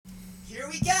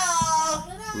we go.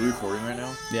 Are we recording right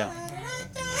now? Yeah.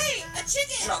 Hey, a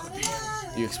chicken. Drop the beat.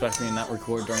 Do you expect me to not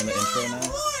record during the intro now?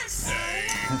 Of course.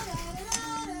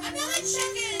 Another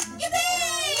chicken. Yippee!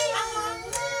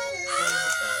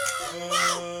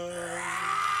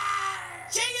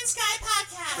 Jay and Sky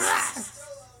Podcast.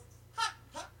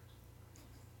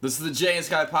 This is the Jay and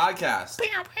Sky Podcast.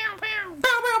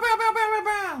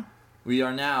 We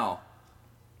are now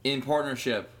in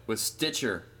partnership with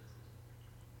Stitcher.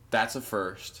 That's a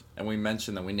first. And we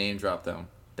mentioned them. We name dropped them.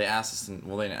 They asked us,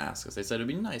 well, they didn't ask us. They said it'd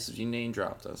be nice if you name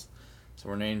dropped us. So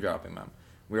we're name dropping them.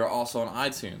 We are also on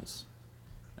iTunes.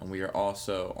 And we are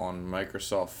also on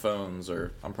Microsoft phones,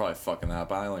 or I'm probably fucking that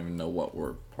up. I don't even know what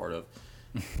we're part of.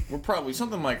 We're probably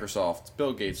something Microsoft.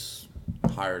 Bill Gates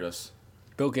hired us.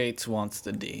 Bill Gates wants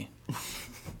the D.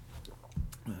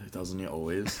 Doesn't he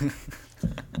always?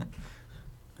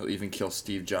 He'll even kill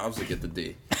Steve Jobs to get the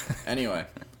D. Anyway,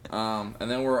 and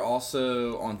then we're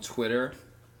also on Twitter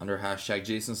under hashtag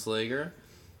Jason Slager.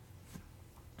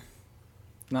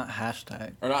 Not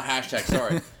hashtag. Or not hashtag,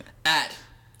 sorry. At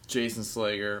Jason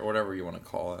Slager, or whatever you want to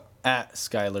call it. At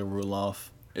Skylar Ruloff.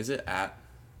 Is it at?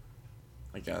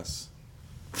 I guess.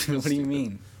 What do you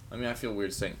mean? I mean, I feel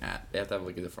weird saying at. They have to have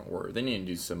like a different word. They need to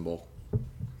do symbol.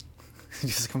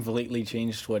 Just completely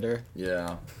changed Twitter.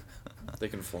 Yeah. They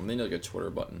need like a Twitter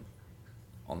button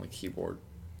on the keyboard.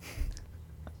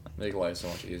 Make life so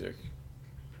much easier.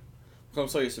 I'm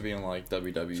so used to being like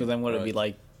WWE. So then would it be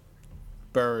like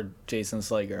Bird Jason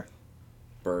Slager?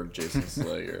 Bird Jason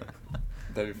Slager?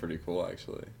 That'd be pretty cool,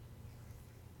 actually.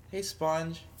 Hey,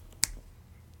 Sponge.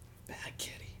 Bad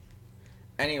kitty.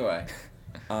 Anyway,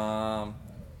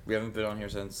 we haven't been on here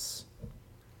since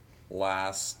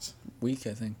last Week,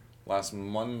 I think.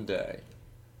 Monday.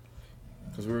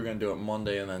 Because we were going to do it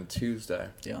Monday and then Tuesday.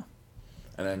 Yeah.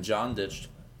 And then John ditched.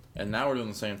 And now we're doing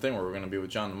the same thing where we're going to be with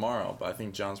John tomorrow. But I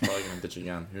think John's probably going to ditch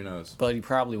again. Who knows? But he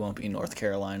probably won't be in North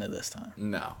Carolina this time.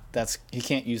 No. He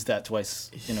can't use that twice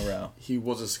in a row. He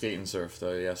was a skate and surf,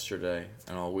 though, yesterday.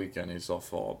 And all weekend he saw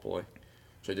Fall Out Boy.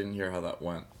 Which I didn't hear how that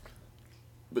went.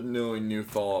 But no, he knew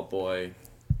Fall Out Boy.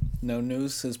 No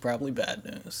news is probably bad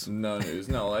news. No news.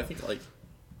 No, I think,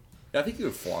 he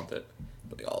would flaunt it.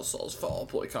 But he also saw his Fall Out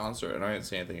Boy concert, and I didn't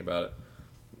say anything about it.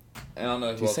 And I don't know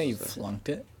who Did you else say you was there. flunked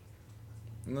it?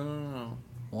 No.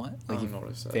 What? I Like don't you know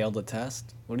what I said. failed the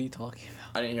test? What are you talking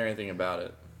about? I didn't hear anything about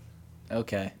it.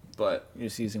 Okay. But, You're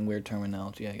just using weird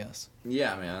terminology, I guess.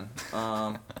 yeah,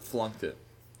 man. Flunked it.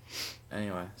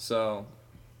 Anyway, so...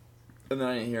 And then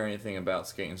I didn't hear anything about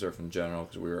skate and surf in general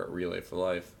because we were at Relay for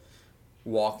Life.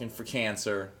 Walking for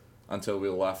cancer until we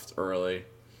left early.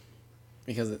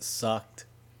 Because it sucked.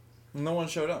 No one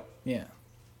showed up. Yeah.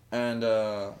 And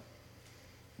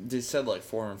they said like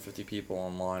 450 people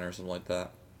online or something like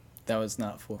that. That was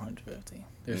not 450.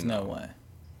 There's no way.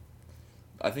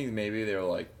 I think maybe they were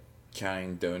like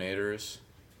counting donators.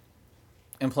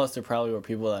 And plus, there probably were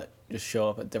people that just show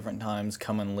up at different times,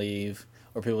 come and leave.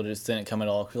 Or people just didn't come at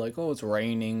all because like, oh, it's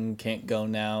raining, can't go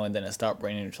now. And then it stopped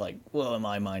raining. It's like, well, in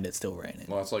my mind, it's still raining.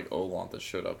 Well, it's like Olant that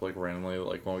showed up like randomly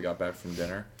like when we got back from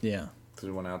dinner. Yeah. Because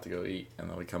we went out to go eat. And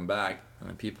then we come back and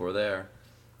then people were there.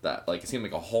 That like it seemed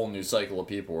like a whole new cycle of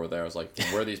people were there. I was like,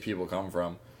 where these people come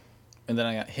from? And then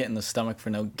I got hit in the stomach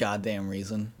for no goddamn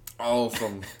reason. Oh,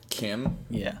 from Kim?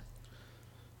 Yeah.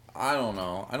 I don't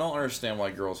know. I don't understand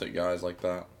why girls hit guys like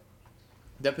that.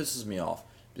 That pisses me off.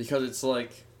 Because it's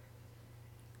like...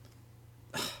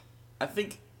 I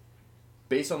think,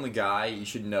 based on the guy, you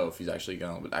should know if he's actually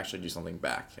going to actually do something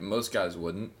back. And most guys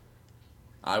wouldn't.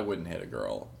 I wouldn't hit a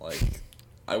girl. Like,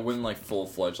 I wouldn't, like,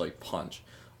 full-fledged, like, punch.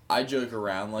 I joke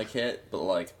around, like, hit, but,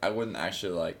 like, I wouldn't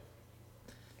actually, like,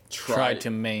 Try to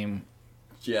maim.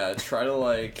 Yeah, try to,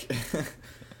 like,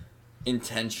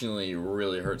 intentionally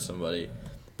really hurt somebody.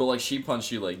 But, like, she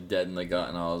punched you, like, dead in the gut,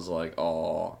 and I was like,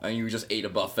 aw. And you just ate a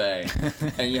buffet.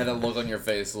 And you had a look on your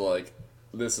face like,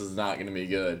 this is not going to be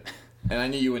good. And I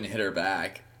knew you wouldn't hit her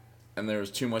back. And there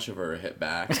was too much of her hit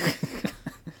back.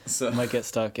 So Might get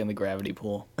stuck in the gravity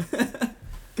pool.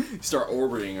 you start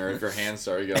orbiting her if your hands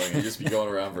started going. You'd just be going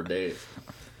around for days.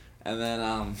 And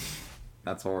then,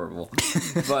 that's horrible.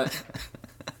 But,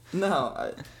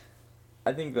 no,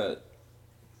 I think that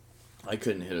I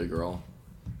couldn't hit a girl.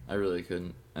 I really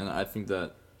couldn't. And I think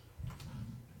that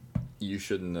you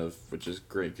shouldn't have, which is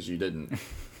great because you didn't.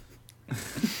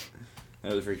 That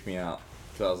really freaked me out.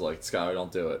 Because I was like, Skylar,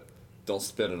 don't do it. Don't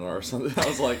spit on her or something. I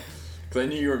was like, because I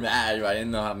knew you were mad, but I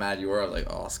didn't know how mad you were. I was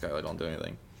like, oh, Skylar, don't do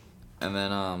anything. And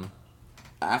then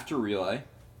after Relay,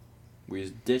 we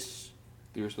just ditched.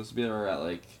 We were supposed to be there at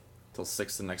like till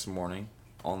 6 the next morning,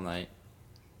 all night.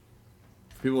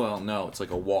 People don't know, it's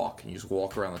like a walk. You just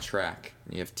walk around the track.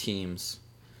 And you have teams,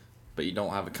 but you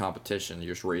don't have a competition.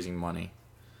 You're just raising money.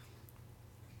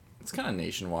 It's kind of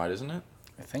nationwide, isn't it?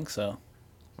 I think so.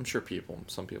 I'm sure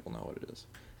some people know what it is.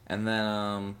 And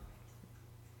then,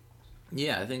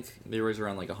 yeah, I think they raise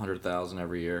around like $100,000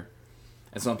 every year.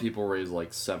 And some people raise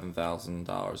like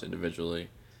 $7,000 individually.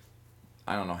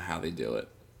 I don't know how they do it.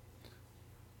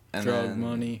 And Drug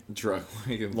money. Drug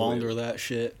money. Launder that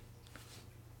shit.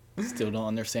 Still don't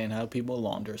understand how people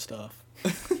launder stuff.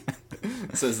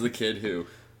 Says the kid who,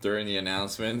 during the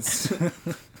announcements,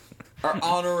 our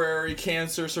honorary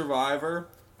cancer survivor,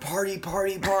 party,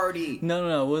 party, party.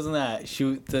 No, it wasn't that.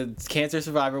 The cancer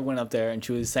survivor went up there and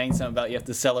she was saying something about you have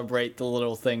to celebrate the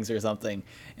little things or something.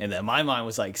 And then my mind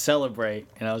was like, celebrate.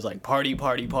 And I was like, party,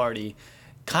 party, party.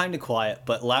 Kind of quiet,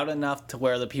 but loud enough to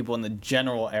where the people in the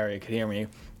general area could hear me.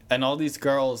 And all these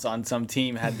girls on some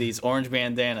team had these orange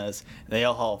bandanas. They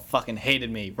all fucking hated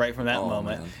me right from that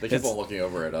moment. Man. They kept on looking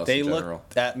over at us They in general.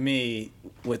 looked at me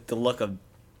with the look of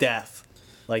death.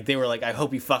 Like, they were like, I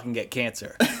hope you fucking get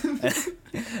cancer.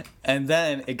 And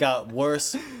then it got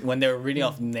worse when they were reading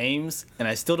off names. And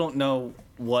I still don't know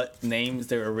what names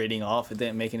they were reading off. It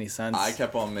didn't make any sense. I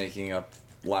kept on making up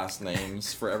last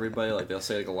names for everybody. Like, they'll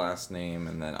say like a last name,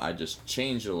 and then I just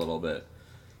change it a little bit.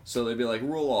 So they'd be like,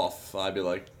 rule off. I'd be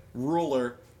like,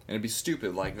 ruler. And it'd be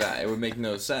stupid like that. It would make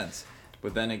no sense.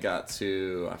 But then it got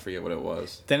to, I forget what it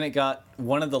was. Then it got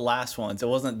one of the last ones. It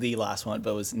wasn't the last one,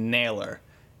 but it was Nailer.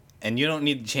 And you don't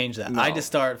need to change that. No. I just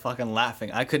started fucking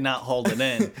laughing. I could not hold it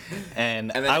in.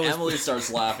 And And then Emily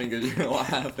starts laughing because you're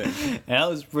laughing. And I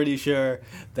was pretty sure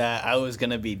that I was going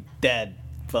to be dead,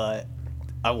 but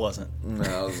I wasn't. No,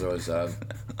 that was really sad.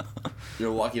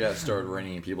 You're lucky that it started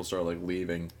raining and people started like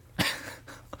leaving.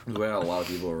 We had a lot of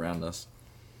people around us.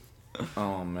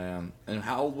 Oh man! And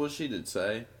how old was she? Did it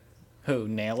say? Who,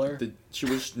 Nailer?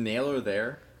 Was Nailer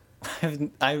there?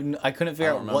 I couldn't figure I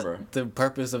out don't remember. what the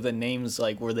purpose of the names,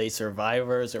 like, were they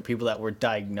survivors or people that were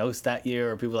diagnosed that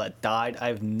year or people that died? I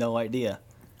have no idea.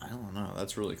 I don't know.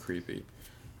 That's really creepy.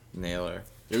 Nailer.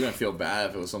 You're gonna feel bad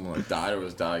if it was someone that died or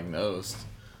was diagnosed.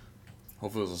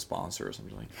 Hopefully it was a sponsor or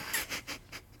something like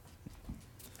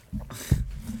that.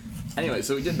 Anyway,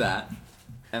 so we did that.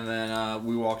 And then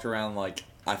we walked around, like,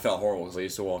 I felt horrible because I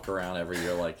used to walk around every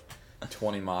year, like,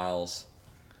 20 miles.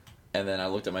 And then I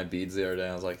looked at my beads the other day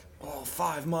and I was like, oh,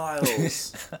 5 miles.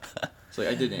 It's like,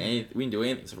 we didn't do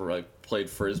anything except for, like, played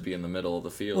Frisbee in the middle of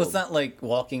the field. Well, it's not like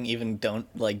walking even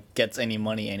gets any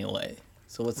money anyway.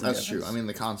 So what's the That's difference? true. I mean,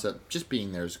 the concept, just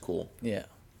being there is cool. Yeah.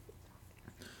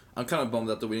 I'm kind of bummed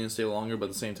out that we didn't stay longer, but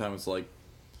at the same time, it's like,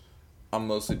 I'm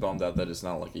mostly bummed out that it's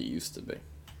not like it used to be.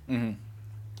 Mm-hmm.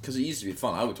 Because it used to be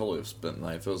fun. I would totally have spent the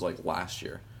night if it was like last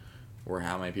year, where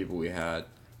how many people we had.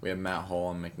 We had Matt Hall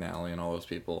and McNally and all those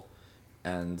people,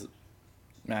 and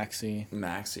Maxie.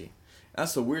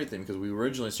 That's the weird thing, because we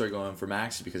originally started going for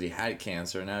Maxie because he had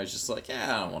cancer, and now he's just like,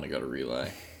 yeah, I don't want to go to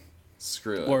relay.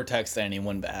 Screw it. Or text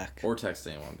anyone back. Or text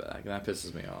anyone back, and that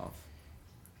pisses me off.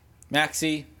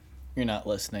 Maxie, you're not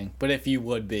listening. But if you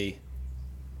would be,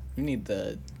 you need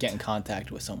to get in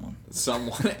contact with someone.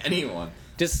 Anyone.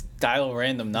 Just dial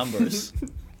random numbers.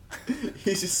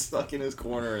 He's just stuck in his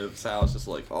corner of his house, just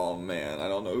like, oh man, I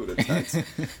don't know who to text. And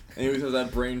he always has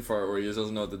that brain fart where he just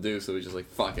doesn't know what to do, so he's just like,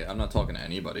 fuck it, I'm not talking to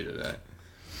anybody today.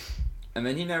 And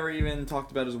then he never even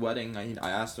talked about his wedding. I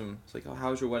asked him, it's like, oh,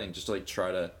 how was your wedding? Just to like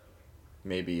try to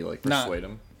maybe like persuade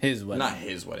him. His wedding. Not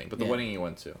his wedding, but the wedding he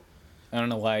went to. I don't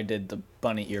know why I did the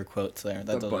bunny ear quotes there.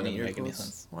 That doesn't bunny really ear make any quotes?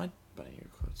 sense. Why bunny ear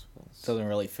quotes? Well, Doesn't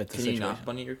really fit the can situation. you not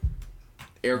bunny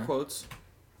ear quotes?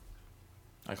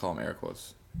 I call them air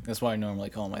quotes. That's what I normally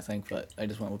call them, I think, but I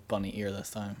just went with bunny ear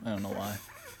this time. I don't know why.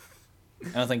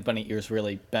 I don't think bunny ears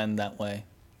really bend that way,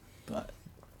 but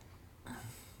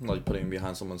Like putting them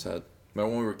behind someone's head.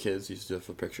 Remember when we were kids, you used to do it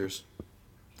for pictures?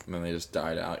 And then they just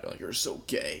died out. You're like, you're so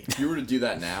gay. If you were to do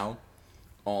that now,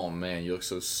 oh man, you look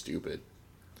so stupid.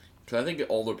 Because I think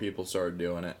older people started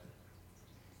doing it.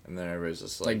 And then everybody's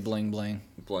just like bling bling.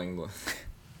 bling bling.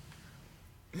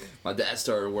 My dad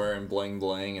started wearing bling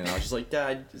bling, and I was just like,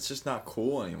 Dad, it's just not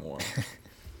cool anymore.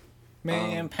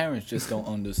 Man, parents just don't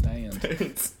understand.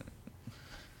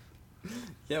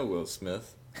 Yeah, Will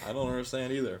Smith. I don't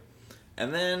understand either.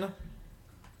 And then,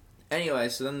 anyway,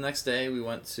 so then the next day we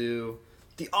went to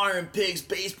the Iron Pigs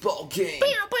baseball game,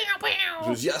 which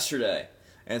was yesterday,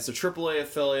 and it's a AAA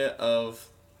affiliate of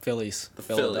Phillies. the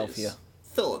Philadelphia.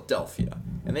 Philadelphia,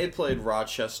 and they played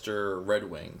Rochester Red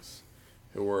Wings,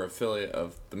 who were affiliate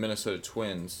of the Minnesota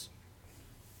Twins.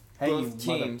 Hey, Both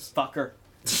you teams. motherfucker.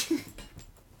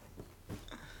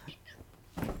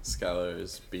 Skylar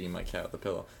is beating my cat with a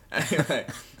pillow. Anyway,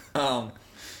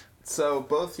 So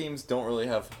both teams don't really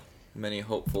have many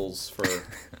hopefuls for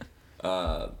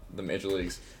the major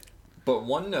leagues. But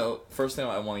one note, first thing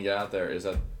I want to get out there is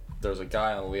that there's a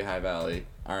guy on the Lehigh Valley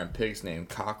Iron Pigs named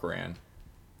Cochran.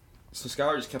 So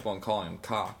Skylar just kept on calling him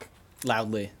Cock.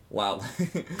 Loudly. Loudly.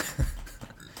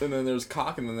 And then there's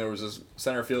Cock, and then there was this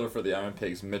center fielder for the Iron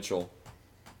Pigs, Mitchell.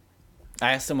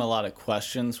 I asked him a lot of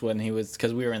questions when he was,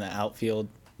 because we were in the outfield.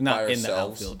 Not By in the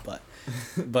ourselves. outfield,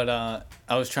 but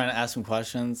I was trying to ask him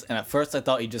questions, and at first I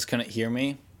thought he just couldn't hear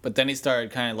me, but then he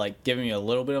started kind of like giving me a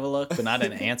little bit of a look, but not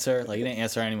an answer. Like he didn't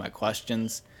answer any of my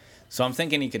questions, so I'm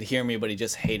thinking he could hear me, but he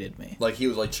just hated me. Like he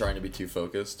was like trying to be too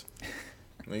focused.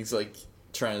 And he's like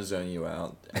trying to zone you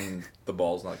out, and the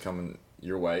ball's not coming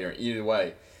your way. Or either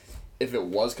way, if it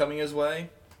was coming his way,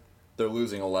 they're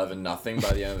losing 11-0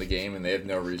 by the end of the game, and they have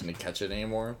no reason to catch it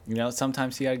anymore. You know,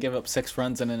 sometimes you gotta give up 6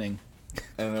 runs an inning.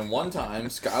 And then one time,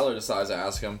 Skylar decides to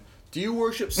ask him, "Do you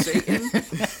worship Satan?"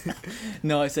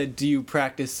 No, I said, do you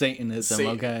practice Satanism?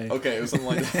 Satan. Okay. Okay, it was something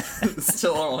like that.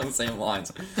 Still along the same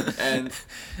lines. And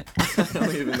I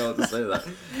don't even know what to say to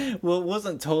that. Well, it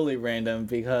wasn't totally random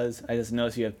because I just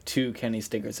noticed you have 2 Kenny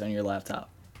stickers on your laptop.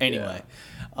 Anyway,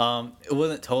 it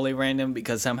wasn't totally random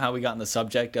because somehow we got in the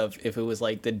subject of if it was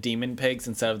like the Demon Pigs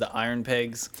instead of the Iron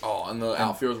Pigs. Oh, and the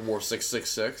outfielders wore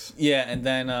 666. Yeah, and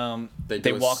then They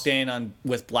they do a walked in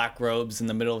with black robes in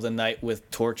the middle of the night with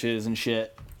torches and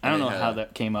shit. I don't And know they had how a-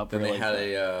 that came up. Then really.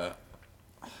 they had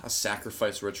a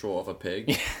sacrifice ritual of a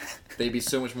pig. They'd be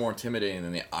so much more intimidating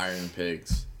than the Iron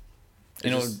Pigs.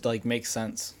 and it would like make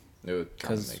sense It would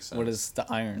kind of because make sense. what is the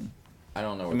iron? I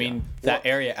don't know. What I mean, the, that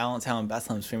well, area, Allentown,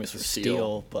 Bethlehem, is famous for Steel.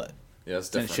 steel, but Yeah, that's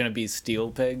then it different. shouldn't be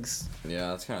steel pigs. Yeah,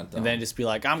 that's kind of dumb. And then just be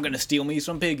like, I'm gonna steal me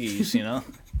some piggies, you know?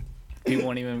 People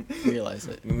won't even realize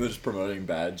it. And they're just promoting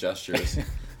bad gestures.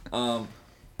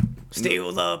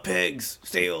 Steal the pigs!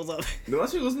 Steal the. No,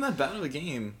 actually, it wasn't that bad of a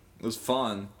game. It was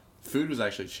fun. Food was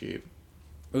actually cheap.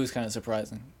 It was kind of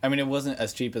surprising. I mean, it wasn't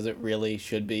as cheap as it really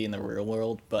should be in the real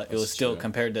world, but it was That's still true.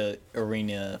 compared to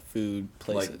arena food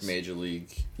places. Like Major League.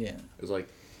 Yeah. It was like,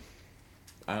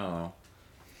 I don't know.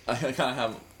 I kind of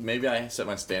have, maybe I set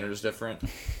my standards different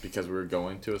because we were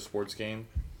going to a sports game,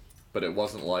 but it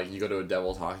wasn't like you go to a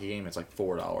Devils hockey game, it's like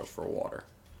 $4 for water.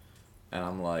 And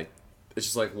I'm like, it's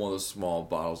just like one of those small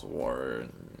bottles of water,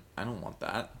 and I don't want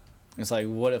that. It's like,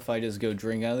 what if I just go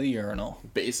drink out of the urinal?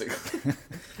 Basically.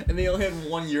 And they only had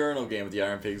one urinal game at the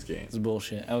Iron Pigs game. It's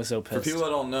bullshit. I was so For pissed. people that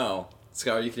don't know,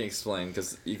 Scott, you can explain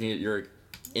because you're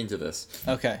into this.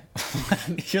 Okay.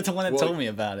 You're the one that Well, told me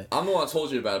about it. I'm the one that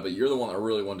told you about it, but you're the one that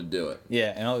really wanted to do it.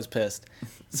 Yeah, and I was pissed.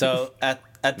 So at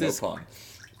No this pun.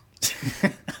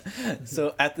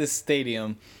 so at this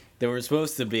stadium, there were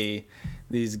supposed to be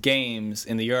these games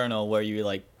in the urinal where you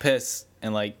like piss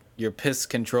and like your piss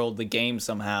controlled the game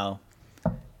somehow,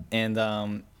 and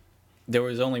there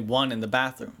was only one in the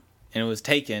bathroom, and it was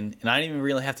taken, and I didn't even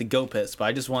really have to go piss, but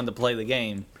I just wanted to play the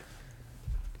game,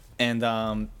 and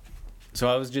so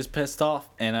I was just pissed off,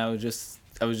 and I was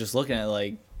just looking at it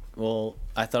like, well,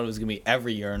 I thought it was gonna be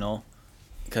every urinal,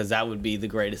 because that would be the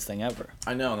greatest thing ever.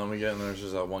 I know, and then we get in there's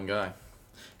just that one guy.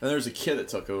 And there's a kid that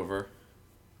took over.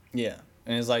 Yeah.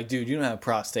 And it's like, dude, you don't have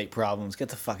prostate problems. Get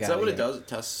the fuck out Is of that what here. it does? It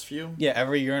tests you? Yeah,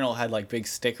 every urinal had like big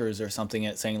stickers or something in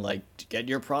it saying like, get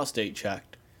your prostate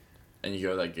checked. And you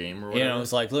go to that game or You whatever? know,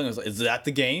 it's like, look, it's like, is that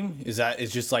the game? It's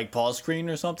just like pause screen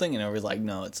or something? And everybody's like,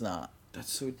 no, it's not.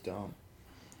 That's so dumb.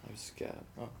 I have a scab.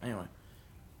 Oh, anyway.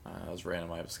 That was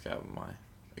random. I have a scab on my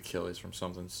Achilles from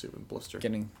something stupid blister.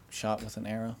 Getting shot with an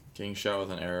arrow. Getting shot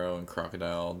with an arrow and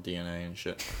crocodile DNA and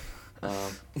shit.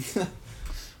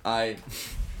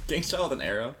 Getting shot with an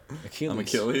arrow? Achilles. I'm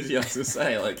Achilles? Yeah, I was gonna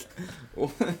say, like...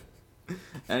 what?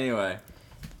 Anyway.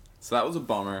 So that was a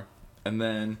bummer. And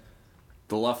then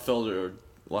the left fielder,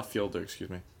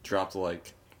 dropped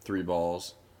like 3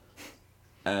 balls.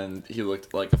 And he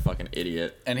looked like a fucking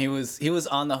idiot. And he was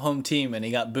on the home team and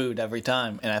he got booed every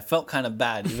time. And I felt kind of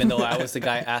bad, even though I was the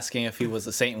guy asking if he was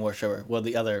a Satan worshiper, well,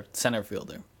 the other center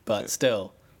fielder. But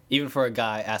still, even for a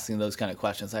guy asking those kind of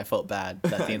questions, I felt bad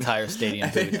that the entire stadium I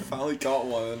booed think he him. finally caught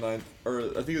one in the ninth, or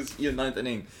I think it was ninth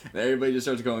inning, and everybody just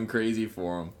starts going crazy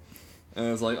for him. And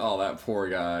it's like, oh, that poor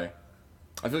guy.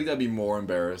 I feel like that'd be more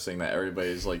embarrassing that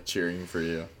everybody's like cheering for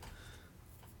you.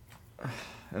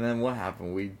 And then what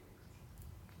happened? We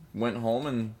went home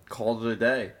and called it a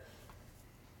day.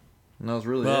 And that was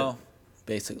really Well, it.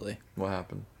 basically. What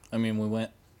happened? I mean, we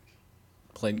went,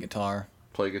 played guitar.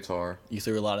 Play guitar. You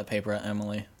threw a lot of paper at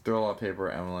Emily. Throw a lot of paper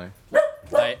at Emily.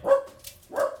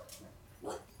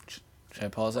 Should I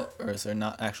pause it? Or is there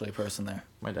not actually a person there?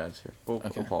 My dad's here. We'll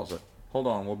Okay. pause it. Hold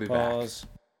on, we'll be back. Pause.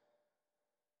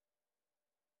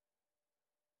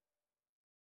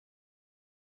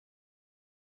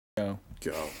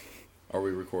 Go. Are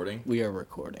we recording? We are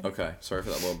recording. Okay, sorry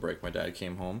for that little break. My dad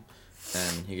came home,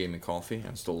 and he gave me coffee, and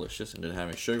it's delicious, and didn't have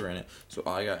any sugar in it, so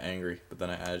I got angry, but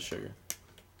then I added sugar.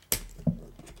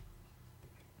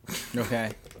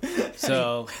 Okay.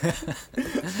 So, I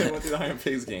went through the Iron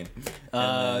Pigs game.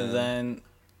 then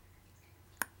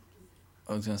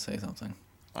I was gonna say something.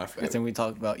 I I forget. think we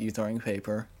talked about you throwing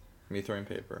paper. Me throwing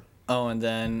paper. Oh, and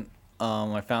then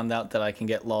I found out that I can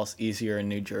get lost easier in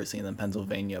New Jersey than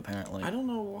Pennsylvania, apparently. I don't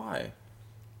know why.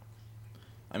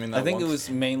 I mean, I think it was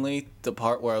mainly the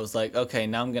part where I was like, okay,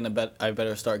 now I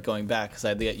better start going back because I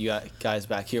had to get you guys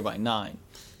back here by 9.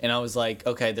 And I was like,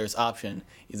 okay, there's option,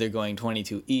 either going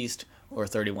 22 east or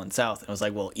 31 south. And I was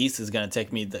like, well, east is going to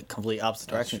take me the complete opposite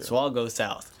direction, true. so I'll go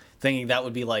south. Thinking that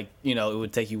would be like, it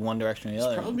would take you one direction or the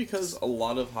other. Probably because a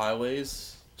lot of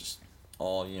highways just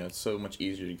all, it's so much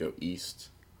easier to go east.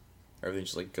 Everything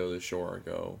just like go to the shore or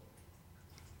go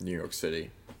New York City,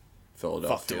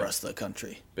 Philadelphia. Fuck the rest of the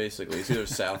country. Basically, it's either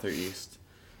south or east.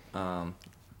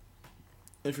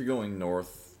 If you're going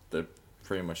north, they're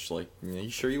pretty much like,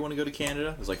 you sure you want to go to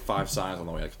Canada? There's like 5 signs on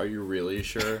the way. Like, are you really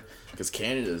sure? Because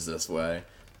Canada's this way.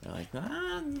 You're like, nah,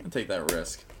 I'm gonna take that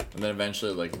risk. And then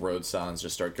eventually, like, road signs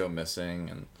just start go missing.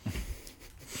 And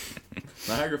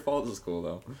Niagara Falls is cool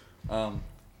though.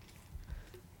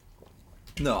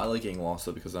 No, I like getting lost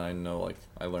though because I know, like,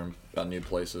 I learn about new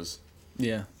places.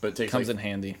 Yeah. But it takes Comes like in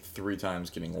handy. 3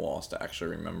 times getting lost to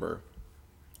actually remember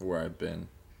where I've been.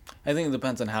 I think it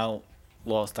depends on how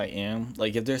lost I am.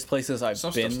 Like, if there's places I've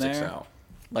Some been stuff sticks there, out.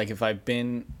 like if I've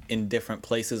been in different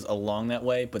places along that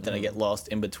way, but then I get lost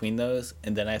in between those,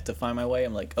 and then I have to find my way,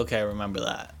 I'm like, okay, I remember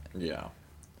that. Yeah.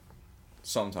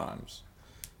 Sometimes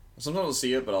I'll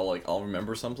see it, but I'll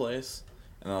remember someplace,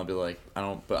 and I'll be like, I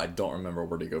don't remember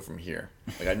where to go from here.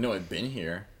 Like, I know I've been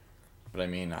here, but I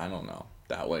mean, I don't know.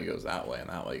 That way goes that way, and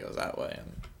that way goes that way,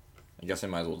 and I guess I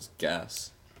might as well just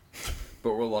guess.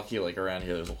 But we're lucky, like, around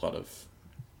here, there's a lot of,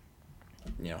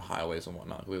 highways and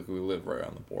whatnot. We live right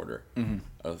on the border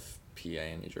of PA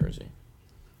and New Jersey.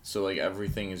 So, like,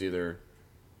 everything is either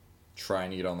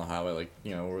trying to get on the highway. Like,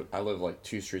 I live, like,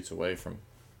 2 streets away from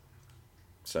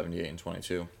 78 and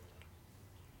 22.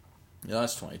 Yeah,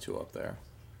 that's 22 up there.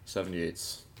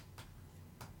 78's...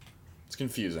 It's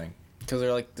confusing. Because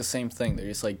they're like the same thing. They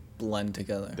just like blend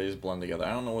together. They just blend together. I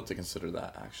don't know what to consider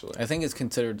that, actually. I think it's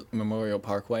considered Memorial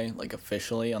Parkway, like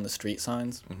officially on the street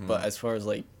signs. But as far as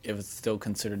like if it's still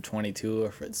considered 22 or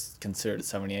if it's considered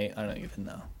 78, I don't even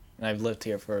know. And I've lived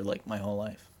here for like my whole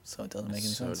life, so it doesn't make any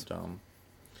so sense. dumb.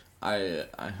 I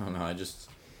don't know.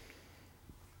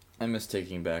 I miss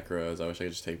taking back roads. I wish I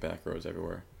could just take back roads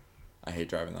everywhere. I hate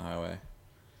driving the highway.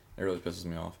 It really pisses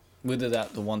me off. We did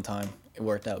that the one time. It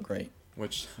worked out great.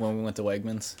 Which... When we went to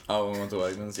Wegmans. Oh, we went to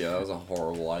Wegmans? Yeah, that was a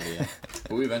horrible idea.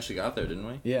 But we eventually got there, didn't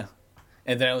we? Yeah.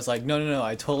 And then I was like, no,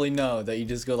 I totally know that you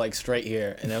just go like straight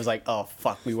here. And I was like, oh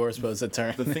fuck, we were supposed to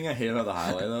turn. The thing I hate about the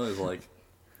highway though is like,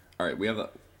 all right, we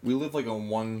live like on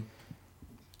one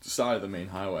side of the main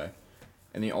highway,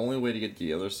 and the only way to get to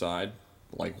the other side,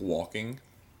 like walking,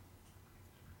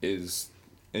 it's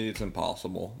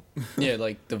impossible. Yeah,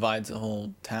 like divides the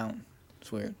whole town.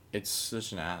 It's weird. It's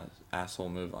such an asshole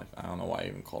move. Like, I don't know why I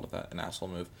even called it that, an asshole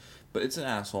move, but it's an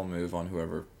asshole move on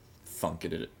whoever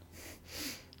funketed it.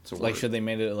 It's a Like, word. should they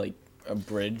made it like a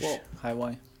bridge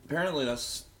highway? Apparently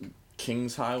that's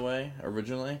King's Highway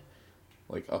originally,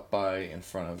 like up by in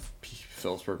front of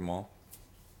Phillipsburg Mall,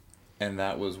 and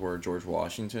that was where George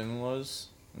Washington was,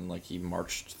 and like he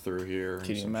marched through here. and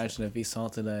Can you some imagine if he saw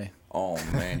it today? Oh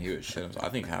man, he would shit himself. I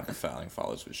think half the founding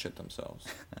fathers would shit themselves.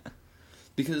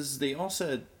 Because they all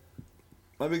said,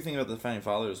 my big thing about the founding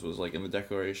fathers was like in the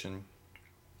Declaration,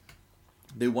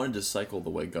 they wanted to cycle the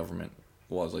way government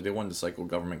was. Like they wanted to cycle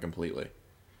government completely.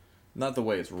 Not the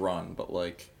way it's run, but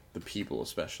like the people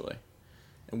especially.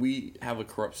 And we have a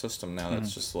corrupt system now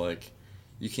that's just like,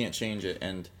 you can't change it.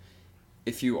 And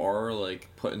if you are like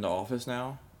put into office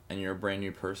now and you're a brand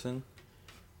new person,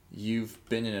 you've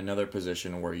been in another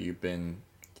position where you've been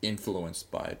influenced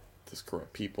by this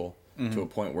corrupt people to a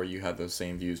point where you have those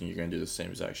same views and you're going to do the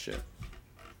same exact shit.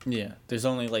 Yeah, there's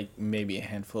only like maybe a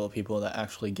handful of people that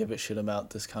actually give a shit about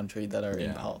this country that are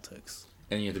in Yeah. politics.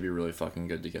 And you have to be really fucking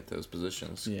good to get those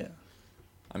positions. Yeah.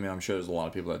 I mean, I'm sure there's a lot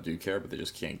of people that do care, but they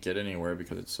just can't get anywhere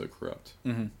because it's so corrupt.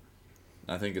 Mm-hmm.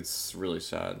 I think it's really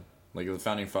sad. Like, the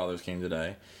founding fathers came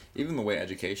today. Even the way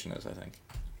education is, I think.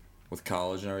 With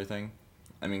college and everything.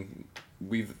 I mean,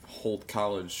 we've hold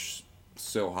college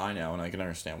so high now, and I can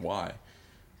understand why.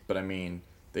 But, I mean,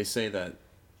 they say that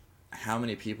how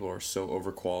many people are so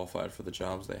overqualified for the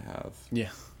jobs they have Yeah.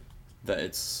 that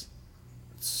it's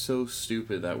so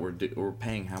stupid that we're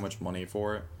paying how much money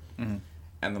for it. Mm-hmm.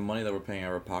 And the money that we're paying out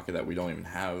of our pocket that we don't even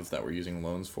have, that we're using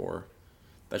loans for,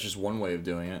 that's just one way of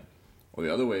doing it. Or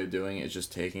the other way of doing it is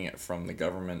just taking it from the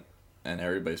government and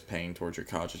everybody's paying towards your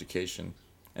college education.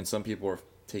 And some people are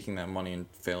taking that money and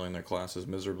failing their classes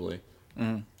miserably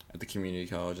at the community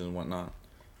colleges and whatnot.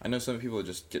 I know some people that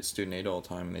just get student aid all the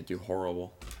time and they do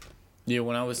horrible. Yeah,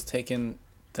 when I was taking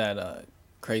that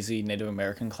crazy Native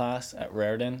American class at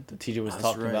Raritan, the teacher was That's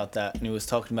talking right. about that, and he was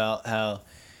talking about how,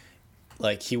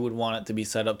 like, he would want it to be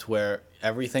set up to where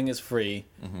everything is free,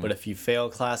 but if you fail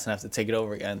class and have to take it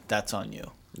over again, that's on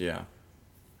you. Yeah.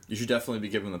 You should definitely be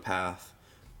given the path,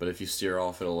 but if you steer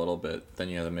off it a little bit, then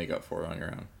you have to make up for it on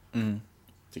your own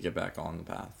to get back on the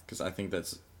path. Because I think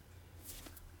that's...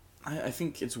 I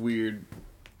think it's weird.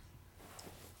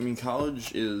 I mean,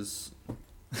 college is...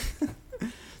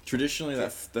 Traditionally, that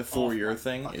 4-year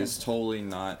thing is totally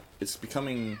not... It's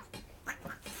becoming...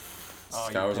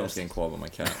 Skylar's almost getting clawed by my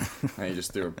cat. And he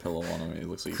just threw a pillow on him and he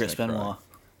looks like he's Chris gonna cry. Benoit.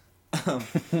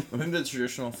 I think the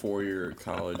traditional 4-year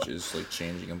college is like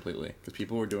changing completely because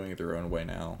people are doing it their own way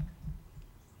now.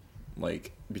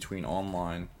 Like between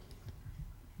online,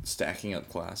 stacking up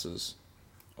classes,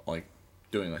 like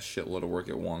doing a shitload of work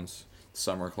at once,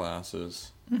 summer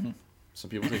classes. Some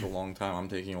people take a long time. I'm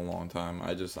taking a long time.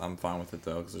 I'm fine with it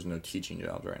though because there's no teaching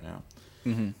jobs right now.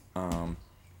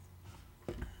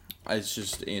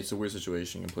 It's a weird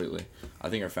situation completely. I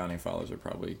think our founding fathers are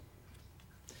probably.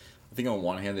 I think on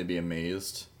one hand they'd be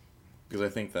amazed, because I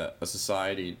think that a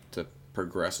society to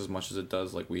progress as much as it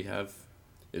does, like we have,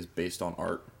 is based on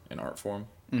art and art form.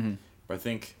 But I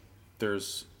think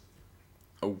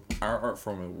our art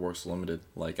form works limited.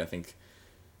 Like I think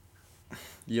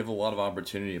you have a lot of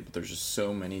opportunity, but there's just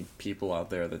so many people out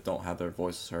there that don't have their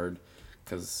voices heard,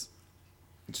 because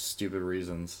just stupid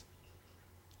reasons.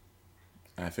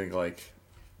 And I think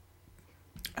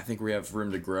we have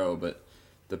room to grow, but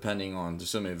depending on, there's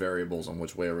so many variables on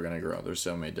which way we're going to grow. There's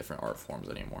so many different art forms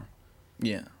anymore.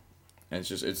 Yeah. And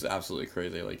it's absolutely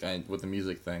crazy. Like, with the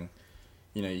music thing,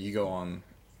 you go on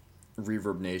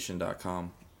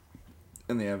ReverbNation.com,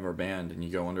 and they have our band, and you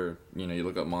go under, you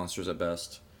look up Monsters at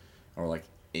Best, or,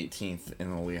 18th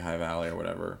in the Lehigh Valley or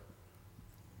whatever.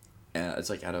 And it's,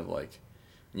 out of,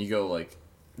 you go,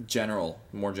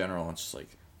 more general, it's just,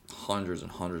 hundreds and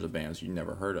hundreds of bands you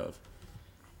never heard of.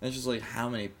 And it's just, how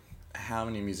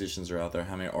many musicians are out there,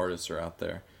 how many artists are out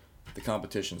there. The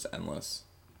competition's endless.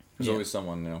 There's always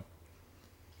someone new.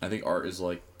 I think art is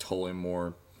totally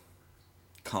more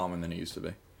common than it used to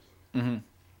be. And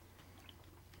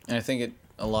I think it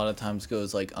a lot of times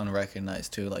goes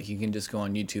unrecognized too. You can just go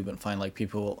on YouTube and find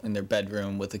people in their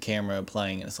bedroom with a camera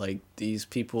playing, and it's these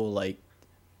people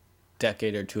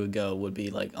decade or two ago would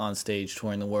be on stage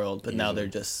touring the world, but now they're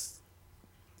just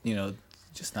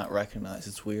just not recognized.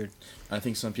 It's weird. I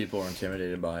think some people are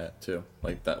intimidated by it too.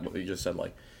 That, what you just said,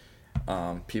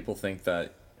 people think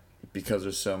that because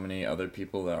there's so many other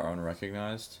people that are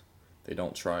unrecognized, they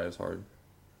don't try as hard.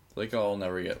 I'll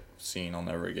never get seen, I'll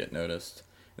never get noticed.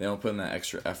 They don't put in that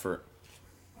extra effort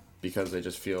because they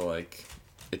just feel like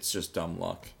it's just dumb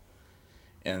luck.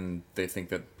 And they think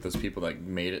that those people that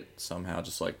made it somehow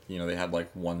just they had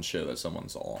one show that someone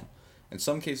saw them. In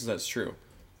some cases that's true,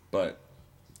 but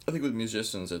I think with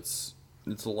musicians it's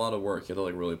a lot of work. You have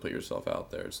to really put yourself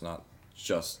out there. It's not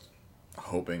just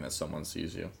hoping that someone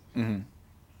sees you.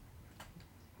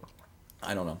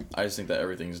 I don't know. I just think that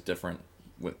everything's different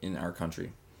in our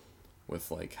country,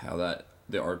 with how that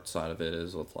the art side of it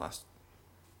is with the last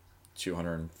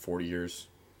 240 years,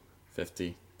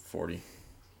 50, 40.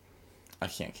 I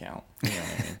can't count. You know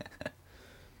what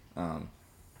I mean?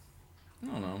 I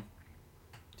don't know.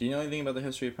 Do you know anything about the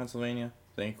history of Pennsylvania?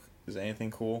 Is anything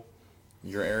cool?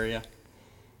 Your area?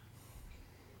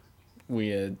 We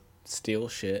had steal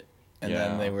shit, and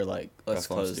then they were let's Bethlehem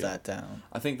close Steel. that down.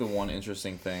 I think the one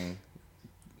interesting thing,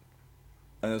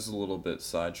 and this is a little bit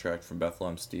sidetracked from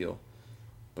Bethlehem Steel,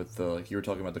 but you were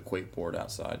talking about the Quake board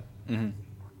outside.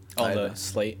 The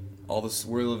slate.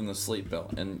 We live in the slate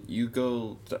belt, and you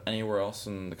go to anywhere else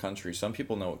in the country, some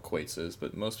people know what Quates is,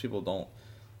 but most people don't.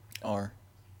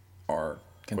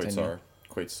 Continue.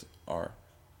 Quates are.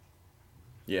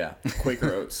 Yeah,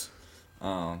 Quaker Oats.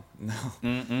 No.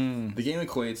 The game of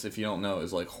Quates, if you don't know,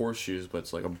 is like horseshoes, but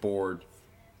it's like a board.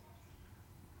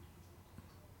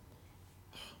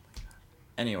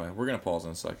 Anyway, we're gonna pause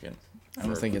in a second. I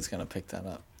don't think it's gonna pick that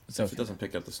up. If it doesn't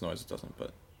pick up this noise, it doesn't.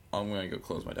 But I'm gonna go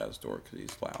close my dad's door because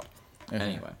he's loud. Okay.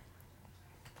 Anyway,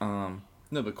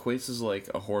 no, but Quates is like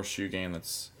a horseshoe game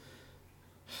that's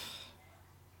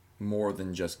more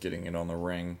than just getting it on the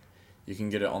ring. You can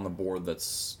get it on the board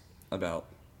that's about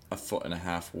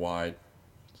 1.5 feet wide,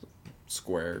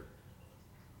 square,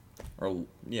 Or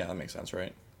yeah, that makes sense,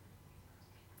 right?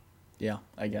 Yeah,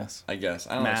 I guess. I guess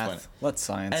I don't know how to explain Math. it. What's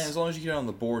science? And as long as you get it on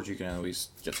the board, you can at least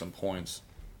get some points.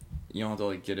 You don't have to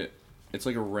like get it. It's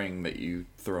like a ring that you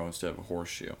throw instead of a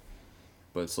horseshoe,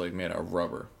 but it's like made out of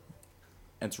rubber.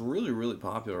 And it's really, really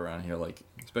popular around here. Like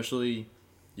especially,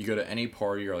 you go to any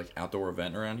party or like outdoor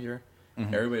event around here,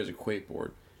 everybody has a quate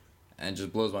board, and it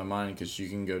just blows my mind because you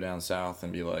can go down south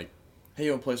and be like, "Hey,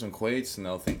 you want to play some quates?" And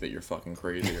they'll think that you're fucking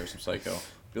crazy or some psycho.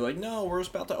 Be like, "No, we're just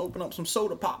about to open up some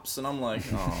soda pops," and I'm like,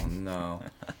 "Oh no."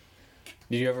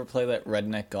 Did you ever play that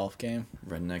redneck golf game?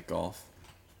 Redneck golf.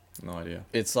 No idea.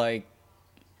 It's like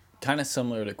kind of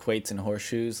similar to quates and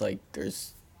horseshoes. Like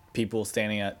there's people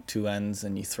standing at two ends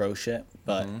and you throw shit,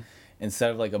 but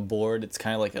instead of like a board, it's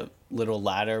kind of like a little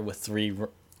ladder with three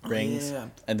rings, yeah.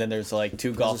 and then there's like two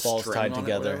There's golf a balls string tied on it,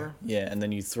 together. whatever? Yeah, and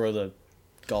then you throw the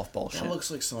golf ball That shit. looks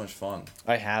like so much fun.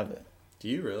 I have it. Do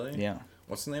you really? Yeah.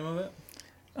 What's the name of it?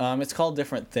 It's called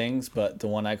different things, but the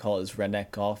one I call is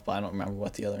redneck golf. But I don't remember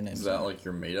what the other name is. Is that like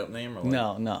your made up name or like?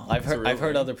 No. I've It's a heard real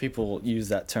heard name? other people use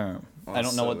that term. Oh, I don't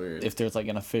that's know so what weird. if there's like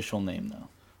an official name though.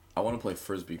 I want to play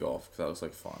frisbee golf because that looks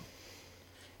like fun.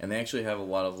 And they actually have a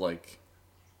lot of like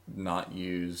not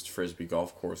used frisbee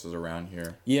golf courses around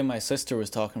here. Yeah, my sister was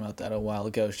talking about that a while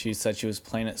ago. She said she was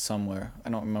playing it somewhere. I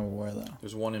don't remember where though.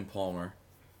 There's one in Palmer.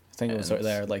 I think it was And- right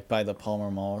there, like by the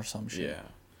Palmer Mall or some shit. Yeah.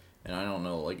 And I don't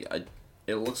know, like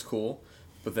it looks cool,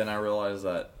 but then I realized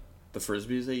that the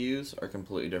frisbees they use are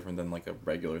completely different than like a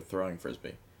regular throwing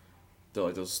frisbee. They're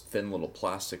like those thin little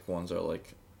plastic ones are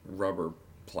like rubber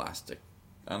plastic.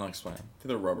 I don't know explain. I think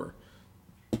they're rubber.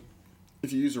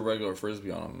 If you use a regular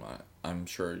frisbee on them, I'm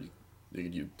sure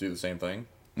you do the same thing.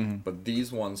 Mm-hmm. But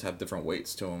these ones have different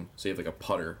weights to them. So you have like a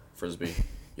putter frisbee.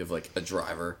 You have like a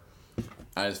driver.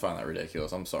 I just find that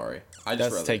ridiculous. I'm sorry. I just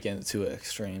That's rather, taking it to an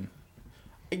extreme.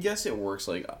 I guess it works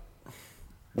like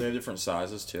they're different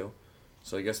sizes too,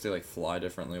 so I guess they like fly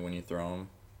differently when you throw them.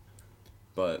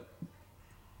 But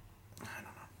I don't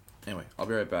know. Anyway, I'll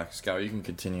be right back. Scout, you can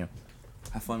continue.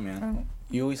 Have fun, man.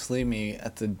 You always leave me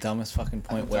at the dumbest fucking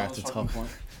point where I have to talk.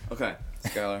 Okay,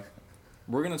 Skylar,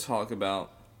 we're gonna talk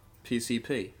about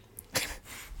PCP.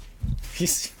 You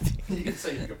can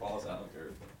say you can pause out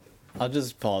here. I'll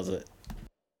just pause it.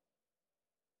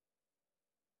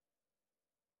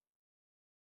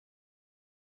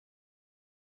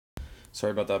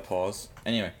 Sorry about that pause.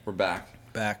 Anyway, we're back.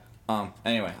 Back.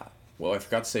 Anyway, what I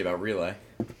forgot to say about Relay.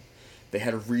 They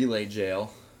had a Relay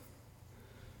jail,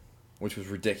 which was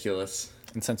ridiculous.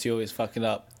 And since you always fuck it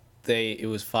up, it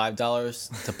was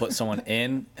 $5 to put someone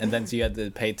in, and then so you had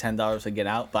to pay $10 to get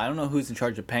out. But I don't know who's in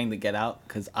charge of paying to get out,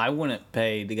 because I wouldn't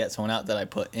pay to get someone out that I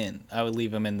put in. I would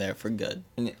leave them in there for good.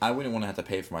 And I wouldn't want to have to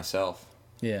pay for myself.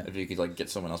 Yeah. If you could like get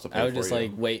someone else to pay I would for just you.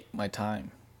 like wait my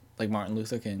time, like Martin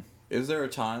Luther King. Is there a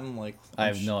time like? I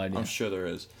have no idea. I'm sure there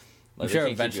is. I'm Like, they sure can't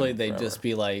keep you eventually in they'd forever. just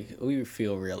be like, we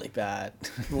feel really bad.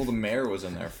 Well, the mayor was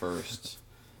in there first,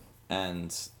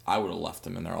 and I would have left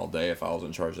him in there all day if I was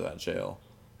in charge of that jail.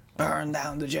 Burn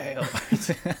down the jail.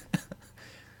 I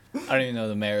don't even know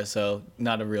the mayor, so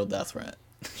not a real death threat.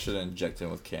 Should have injected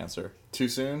him with cancer. Too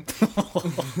soon?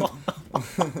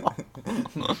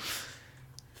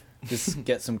 Just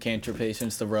get some cancer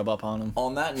patients to rub up on him.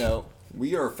 On that note,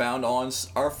 we are found on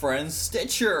our friend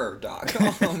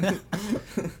Stitcher.com.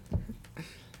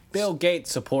 Bill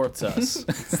Gates supports us.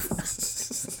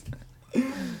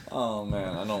 Oh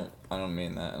man, I don't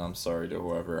mean that, and I'm sorry to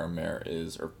whoever our mayor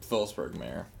is, or Phillipsburg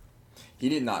mayor. He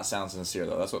did not sound sincere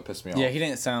though. That's what pissed me off. Yeah, he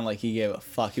didn't sound like he gave a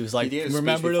fuck. He was like, gave a speech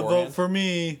remember to vote beforehand. for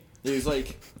me. He's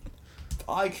like,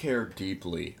 I care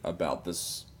deeply about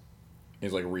this.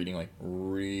 He's like reading like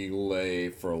Relay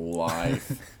for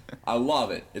Life. I love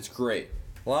it. It's great.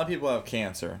 A lot of people have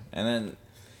cancer, and then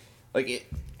like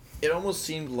it almost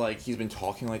seemed like he's been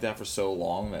talking like that for so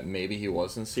long that maybe he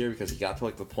was sincere because he got to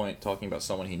like the point talking about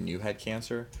someone he knew had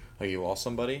cancer, like he lost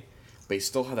somebody, but he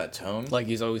still had that tone. Like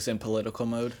he's always in political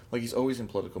mode. Like he's always in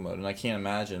political mode, and I can't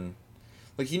imagine.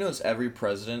 Like, you notice every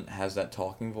president has that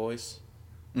talking voice.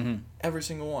 Mm-hmm. Every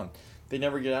single one. They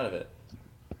never get out of it.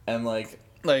 And like,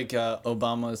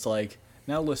 Obama's like,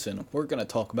 now listen, we're gonna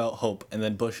talk about hope, and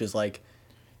then Bush is like,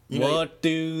 You know, what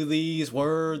do these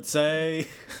words say?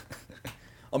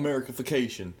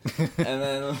 Americification.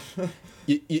 And then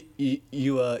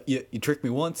You tricked me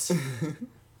once.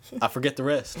 I forget the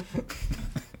rest.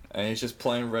 and he's just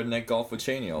playing redneck golf with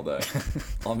Cheney all day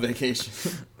on vacation.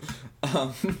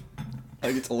 I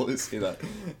can totally see that.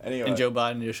 Anyway, And Joe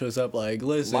Biden just shows up like,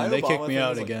 listen, my they Obama kicked me thing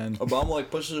out is, like, again. Obama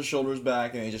like pushes his shoulders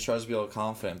back and he just tries to be all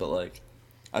confident, but like,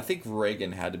 I think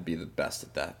Reagan had to be the best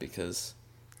at that because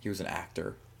he was an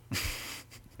actor.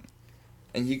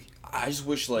 And I just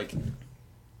wish, like,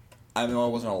 I know I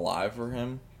wasn't alive for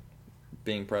him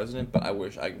being president, but I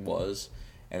wish I was.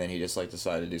 And then he just, like,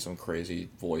 decided to do some crazy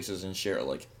voices and shit, or,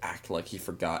 like, act like he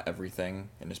forgot everything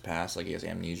in his past, like he has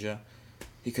amnesia.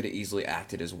 He could have easily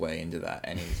acted his way into that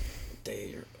any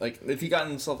day. Like, if he got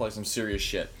himself, like, some serious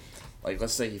shit, like,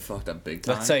 let's say he fucked up big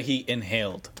time. Let's say he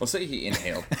inhaled. Let's say he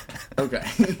inhaled. Okay.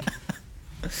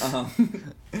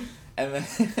 And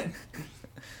then...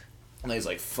 And he's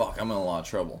like, fuck, I'm in a lot of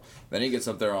trouble. Then he gets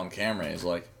up there on camera and he's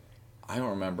like, I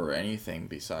don't remember anything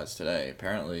besides today.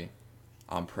 Apparently,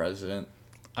 I'm president.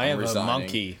 I have resigning. a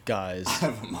monkey, guys. I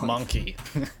have a monkey.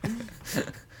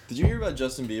 Did you hear about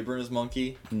Justin Bieber and his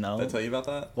monkey? No. Did I tell you about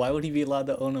that? Why would he be allowed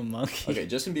to own a monkey? Okay,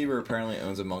 Justin Bieber apparently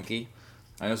owns a monkey.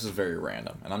 I know this is very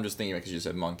random, and I'm just thinking because you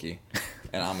said monkey,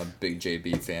 and I'm a big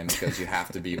JB fan because you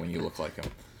have to be when you look like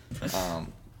him.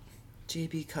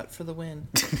 JB cut for the win.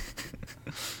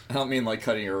 I don't mean like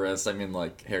cutting your wrist, I mean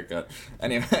like haircut.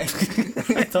 Anyway. I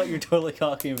thought you were totally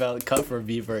talking about cut for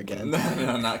Bieber again.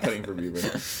 No, not cutting for Bieber.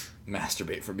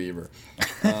 Masturbate for Bieber.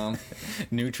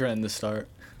 New trend to start.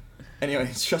 Anyway,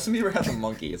 Justin Bieber has a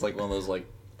monkey. It's like one of those like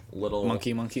little...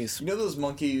 Monkeys. You know those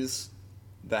monkeys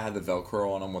that had the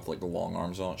Velcro on them with like the long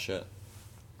arms and all that shit?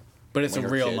 But it's When a you're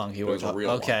a real kid, monkey. it was a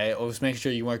real okay, I was making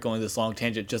sure you weren't going this long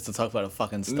tangent just to talk about a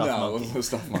fucking stuffed No, monkey. it was no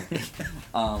stuffed monkey.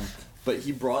 But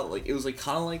he brought like... It was like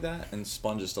kind of like that, and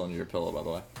Sponge is still under your pillow, by the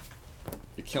way.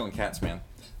 You're killing cats, man.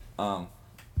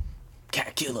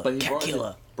 Cat killer. But he Cat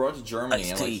killer. brought it to Germany,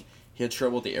 and Iced like tea. he had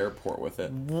trouble at the airport with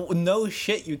it. No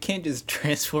shit, you can't just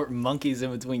transport monkeys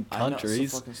in between I know, countries.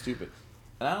 it's so fucking stupid.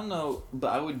 And I don't know, but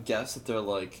I would guess that they're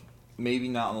like maybe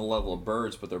not on the level of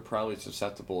birds, but they're probably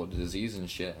susceptible to disease and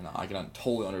shit. And I can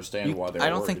totally understand why they're. I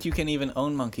don't worried. think you can even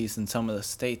own monkeys in some of the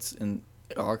states in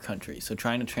our country. So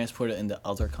trying to transport it into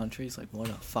other countries, like what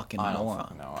a fucking I don't moron.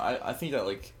 fucking know. I think that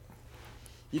like,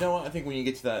 you know what? I think when you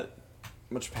get to that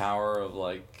much power of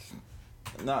like,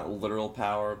 not literal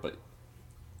power, but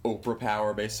Oprah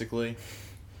power, basically,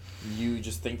 you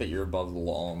just think that you're above the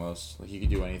law almost. Like you could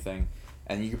do anything,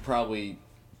 and you could probably.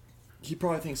 He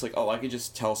probably thinks like, oh, I could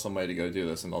just tell somebody to go do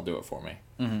this and they'll do it for me.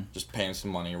 Mm-hmm. Just pay him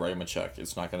some money, write him a check.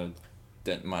 It's not gonna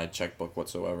dent my checkbook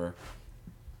whatsoever.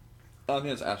 I think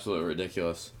it's absolutely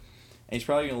ridiculous. And he's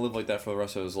probably gonna live like that for the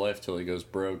rest of his life till he goes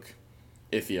broke.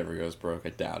 If he ever goes broke, I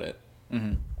doubt it.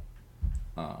 Mm-hmm.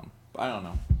 I don't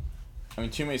know. I mean,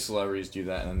 too many celebrities do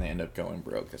that and then they end up going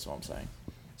broke. That's what I'm saying.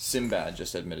 Sinbad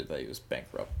just admitted that he was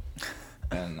bankrupt,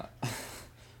 and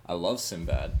I love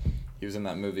Sinbad. He was in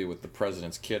that movie with the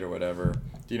president's kid or whatever.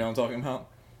 Do you know what I'm talking about?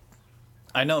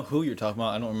 I know who you're talking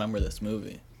about. I don't remember this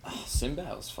movie. Oh,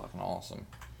 Sinbad was fucking awesome.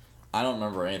 I don't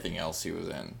remember anything else he was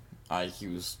in. He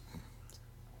was...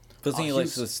 Wasn't he he like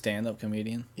was- a stand-up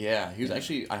comedian? Yeah, he was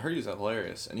actually... I heard he was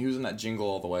hilarious. And he was in that Jingle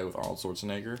All the Way with Arnold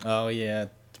Schwarzenegger. Oh yeah,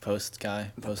 the post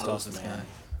guy, post office Postman.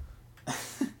 guy.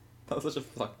 That was such a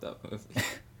fucked up movie.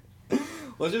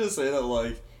 Let's just say that,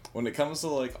 like, when it comes to,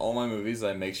 like, all my movies that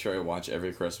I make sure I watch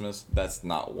every Christmas, that's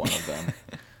not one of them.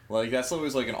 Like, that's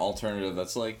always, like, an alternative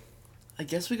that's, like, I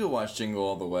guess we could watch Jingle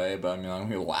All the Way, but, I mean, I'm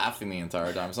going to be laughing the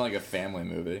entire time. It's not like a family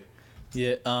movie.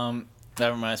 Yeah. That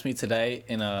reminds me today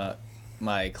in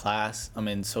my class, I'm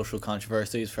in social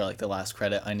controversies for like the last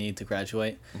credit I need to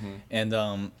graduate, and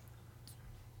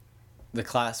the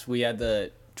class we had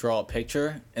to draw a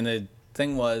picture, and the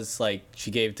thing was like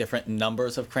she gave different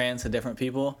numbers of crayons to different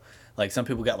people. Like some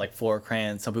people got like 4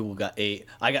 crayons, some people got 8.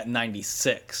 I got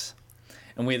 96,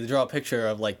 and we had to draw a picture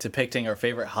of like depicting our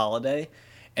favorite holiday.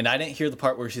 And I didn't hear the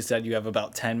part where she said you have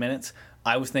about 10 minutes.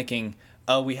 I was thinking,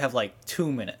 oh, we have like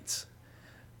 2 minutes.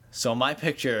 So my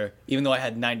picture, even though I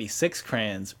had 96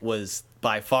 crayons, was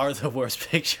by far the worst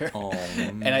picture. Oh,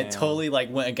 man. And I totally like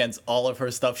went against all of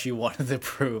her stuff she wanted to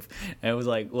prove. And it was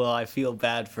like, well, I feel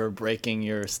bad for breaking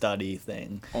your study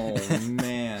thing. Oh,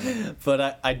 man.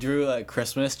 But I drew a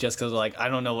Christmas just because like I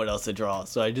don't know what else to draw.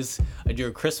 So I drew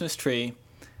a Christmas tree,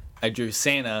 I drew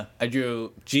Santa, I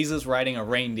drew Jesus riding a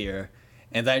reindeer,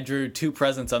 and I drew 2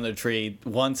 presents on the tree.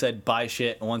 One said buy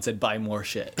shit and one said buy more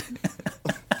shit.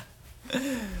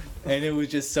 And it was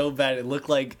just so bad. It looked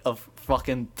like a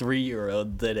fucking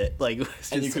 3-year-old did it. Like, it was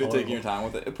just And you could have taken your horrible.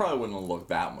 time with it. It probably wouldn't have looked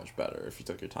that much better if you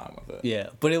took your time with it. Yeah,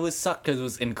 but it was sucked because it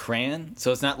was in crayon.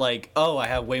 So it's not like, oh, I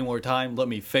have way more time. Let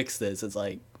me fix this. It's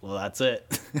like, well, that's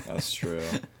it. That's true.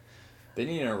 They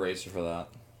need an eraser for that.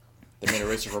 They made an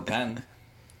eraser for a pen.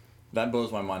 That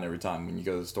blows my mind every time when you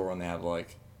go to the store and they have,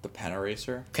 like, the pen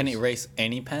eraser. Can it erase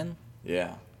any pen?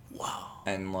 Yeah. Wow.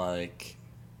 And, like,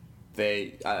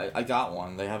 I got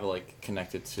one. They have it, like,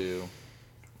 connected to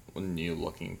a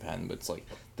new-looking pen, but it's, like,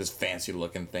 this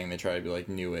fancy-looking thing. They try to be, like,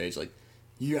 new age. Like,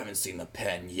 you haven't seen the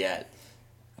pen yet.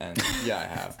 And yeah, I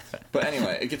have. But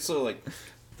anyway, it gets so like,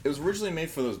 it was originally made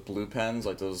for those blue pens,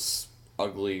 like those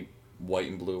ugly white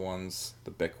and blue ones,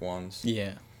 the Bic ones.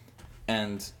 Yeah.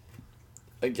 And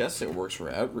I guess it works for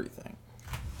everything.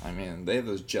 I mean, they have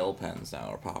those gel pens now that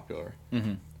are popular.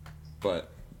 Mm-hmm.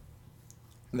 But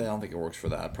I don't think it works for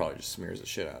that. It probably just smears the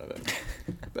shit out of it.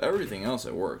 But everything else,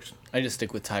 it works. I just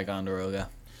stick with Ticonderoga.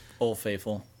 Old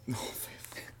Faithful.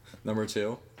 Number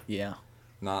 2? Yeah.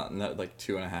 Not like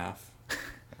 2.5.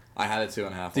 I had a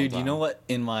 2.5. Dude, you know what?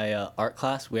 In my art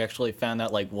class, we actually found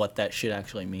out like what that shit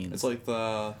actually means. It's like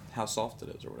the how soft it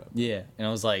is or whatever. Yeah, and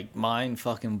I was like, mind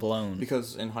fucking blown.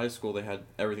 Because in high school they had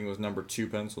everything was number 2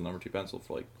 pencil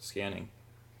for like scanning,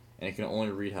 and it can only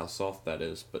read how soft that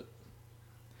is. But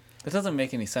It doesn't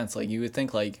make any sense. Like you would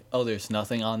think like, oh, there's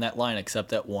nothing on that line except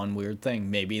that one weird thing.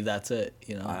 Maybe that's it.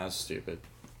 You know. that's stupid.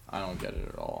 I don't get it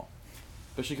at all.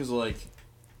 Especially because like,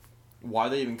 why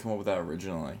they even come up with that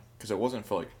originally? Because it wasn't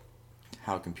for like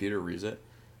how a computer reads it.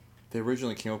 They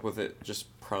originally came up with it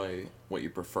just probably what you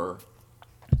prefer.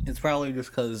 It's probably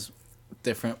just because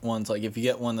different ones. Like if you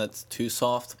get one that's too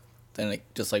soft, then it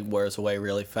just like wears away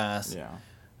really fast. Yeah.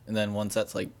 And then once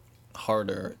that's like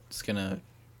harder, it's gonna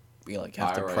be like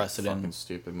have to press it fucking in.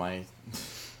 Stupid. I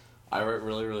write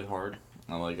really really hard.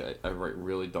 I write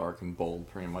really dark and bold.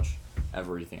 Pretty much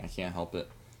everything. I can't help it.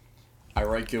 I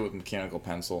write good with mechanical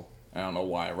pencil. I don't know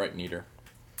why. I write neater.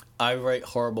 I write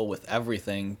horrible with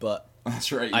everything, but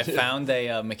That's right. I found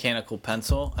a mechanical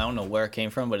pencil. I don't know where it came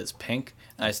from, but it's pink.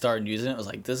 And I started using it. I was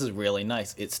like, this is really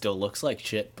nice. It still looks like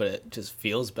shit, but it just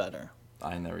feels better.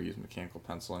 I never use mechanical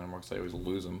pencil anymore because I always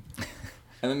lose them.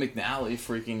 And then McNally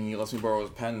freaking lets me borrow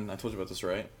his pen. I told you about this,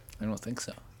 right? I don't think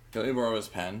so. He let me borrow his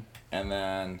pen, and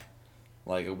then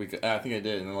like a week, I think I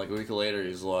did, and then like a week later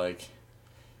he's like,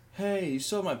 hey, you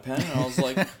still have my pen? And I was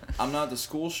like, I'm not at the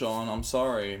school, Sean. I'm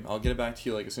sorry. I'll get it back to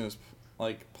you like as soon as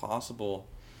like possible.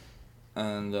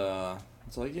 And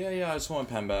it's like, yeah, I just want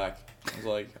my pen back. I was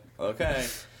like, okay.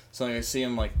 So I see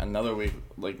him like another week,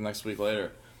 like next week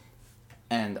later,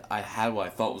 and I had what I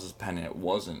thought was his pen, and it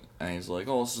wasn't. And he's like,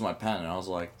 oh, this is my pen. And I was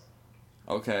like,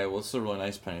 okay, well, this is a really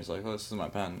nice pen. He's like, oh, this is my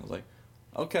pen. I was like,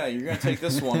 okay, you're gonna take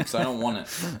this one because I don't want it.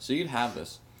 So you can have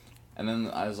this. And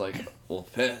then I was like, well,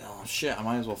 oh shit, I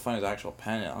might as well find his actual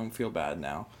pen. I don't feel bad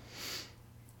now.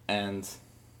 And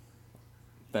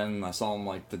then I saw him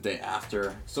like the day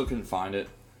after, still couldn't find it.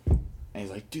 And he's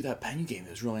like, dude, that pen you gave me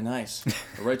was really nice.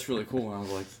 It writes really cool. And I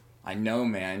was like, I know,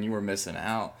 man, you were missing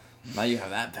out. Now you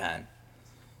have that pen.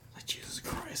 Like, Jesus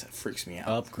Christ, that freaks me out.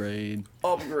 Upgrade.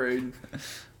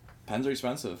 Pens are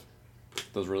expensive.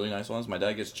 Those really nice ones. My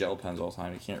dad gets gel pens all the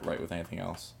time. He can't write with anything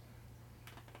else.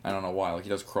 I don't know why. Like, he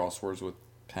does crosswords with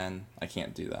pen. I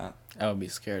can't do that. I would be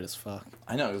scared as fuck.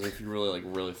 I know, because if you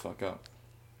really fuck up.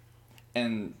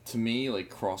 And to me, like,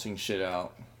 crossing shit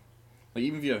out, like,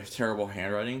 even if you have terrible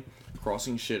handwriting,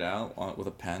 crossing shit out with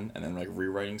a pen and then, like,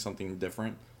 rewriting something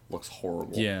different looks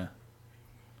horrible. Yeah.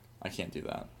 I can't do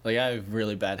that. Like, I have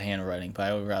really bad handwriting, but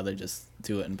I would rather just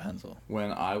do it in pencil.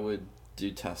 When I would do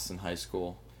tests in high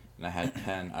school and I had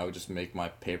pen, I would just make my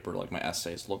paper, like, my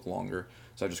essays look longer.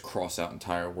 So I just cross out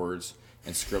entire words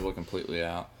and scribble completely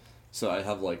out. So I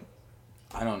have, like,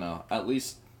 I don't know, at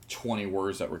least 20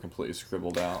 words that were completely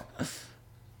scribbled out.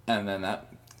 And then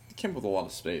that came with a lot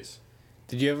of space.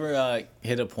 Did you ever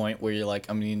hit a point where you're like,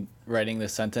 writing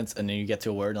this sentence, and then you get to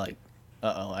a word like,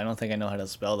 uh-oh, I don't think I know how to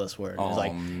spell this word. Oh, it's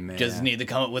like, man. just need to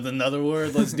come up with another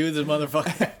word. Let's do this,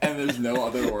 motherfucker. And there's no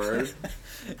other word.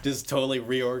 Just totally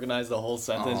reorganize the whole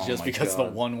sentence Oh, just my because God.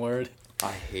 of the one word.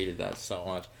 I hated that so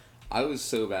much. I was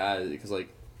so bad because, like,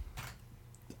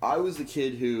 I was the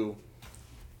kid who,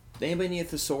 anybody need a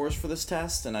thesaurus for this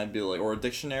test? And I'd be like, or a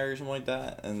dictionary or something like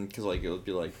that. And because, like, it would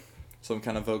be, like, some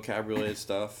kind of vocab-related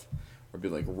stuff. Or it'd be,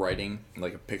 like, writing,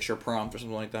 like, a picture prompt or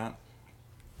something like that.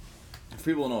 If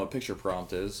people know what a picture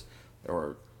prompt is,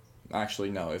 or actually,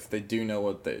 no, if they do know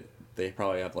what they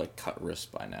probably have, like, cut wrists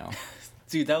by now.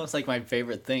 Dude, that was like my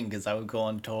favorite thing because I would go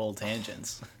on total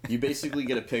tangents. You basically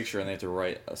get a picture and they have to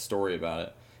write a story about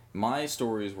it. My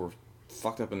stories were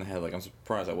fucked up in the head. Like, I'm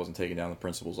surprised I wasn't taken down to the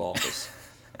principal's office.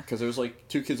 Because there was, like,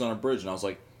 2 kids on a bridge, and I was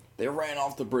like, they ran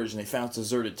off the bridge and they found a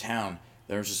deserted town.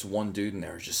 There was just one dude and they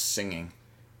were just singing.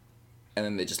 And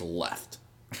then they just left.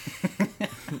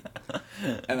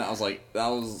 And I was like, that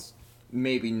was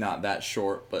maybe not that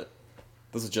short, but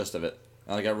that's the gist of it.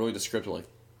 And I got really descriptive, like,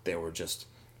 they were just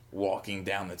walking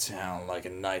down the town like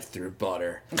a knife through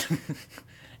butter.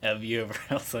 Have you ever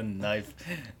held a knife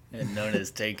and known as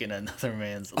taking another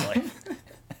man's life?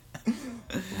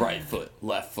 Right foot,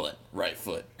 right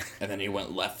foot. And then he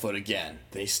went left foot again.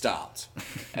 Then he stopped.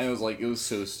 And it was like, it was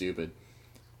so stupid.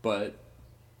 But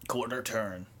Quarter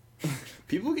turn.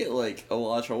 People get like a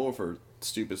lot of trouble for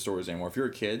stupid stories anymore. If you're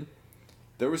a kid,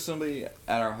 there was somebody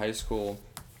at our high school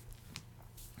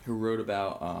who wrote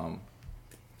about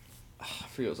I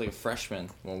forget, it was like a freshman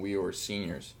when we were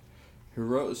seniors, who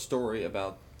wrote a story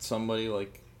about somebody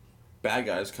like bad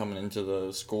guys coming into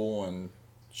the school and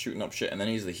shooting up shit, and then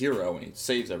he's the hero and he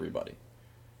saves everybody.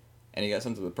 And he got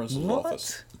sent to the principal's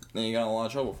office. Then he got in a lot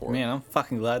of trouble for it. Man, I'm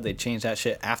fucking glad they changed that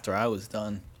shit after I was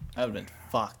done. I would have been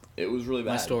fucked. It was really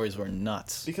bad. My stories were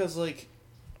nuts. Because, like,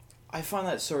 I find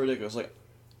that so ridiculous. Like,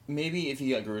 maybe if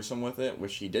he got gruesome with it,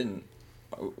 which he didn't,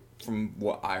 from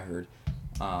what I heard,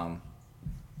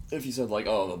 if he said, like,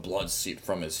 oh, the blood seeped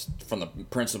from the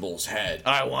principal's head.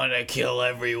 I want to kill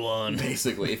everyone.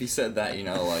 Basically, if he said that, you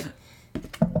know, like,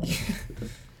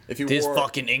 if he This wore,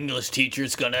 fucking English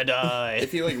teacher's gonna die.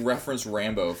 if he, like, referenced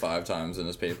Rambo 5 times in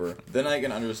his paper, then I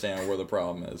can understand where the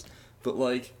problem is. But,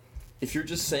 like, if you're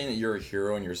just saying that you're a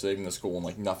hero and you're saving the school and,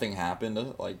 like, nothing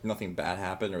happened, like, nothing bad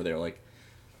happened, or they're, like,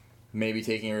 maybe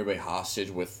taking everybody hostage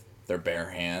with their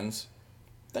bare hands,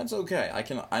 that's okay. I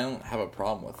don't have a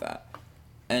problem with that.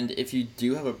 And if you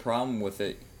do have a problem with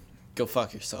it, Go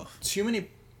fuck yourself.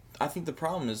 I think the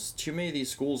problem is too many of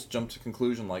these schools jump to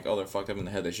conclusion like, oh, they're fucked up in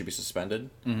the head, they should be suspended.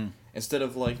 Mm-hmm. Instead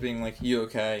of, like, being like, you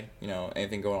okay? You know,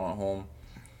 anything going on at home?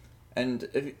 And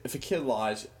if a kid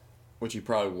lies, which he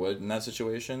probably would in that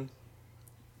situation,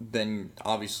 then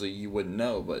obviously you wouldn't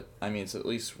know, but I mean, it's at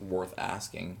least worth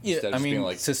asking. Yeah, instead of I just mean, being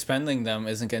like, suspending them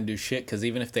isn't gonna do shit, because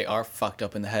even if they are fucked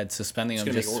up in the head, suspending them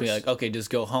gonna make just it to be worse. like, okay, just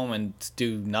go home and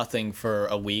do nothing for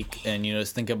a week, and, you know,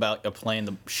 just think about a plan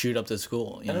to shoot up the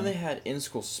school. You I know know? they had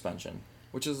in-school suspension,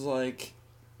 which is like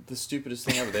the stupidest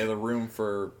thing ever. They had a room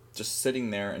for just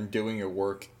sitting there and doing your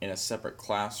work in a separate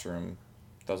classroom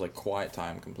that was like quiet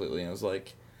time completely, and it was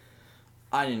like,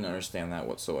 I didn't understand that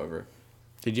whatsoever.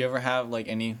 Did you ever have, like,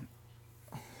 any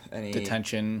Any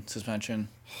detention, suspension?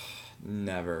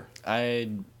 Never. I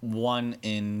had one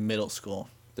in middle school.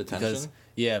 Detention?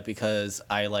 Because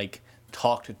I, like,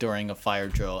 talked during a fire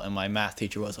drill, and my math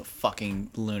teacher was a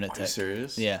fucking lunatic. Are you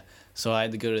serious? Yeah. So I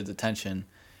had to go to detention,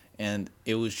 and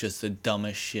it was just the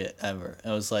dumbest shit ever. It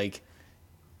was like,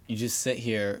 you just sit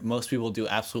here, most people do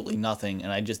absolutely nothing,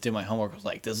 and I just did my homework. I was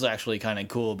like, this is actually kind of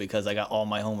cool because I got all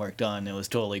my homework done. It was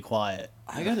totally quiet.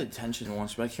 I got detention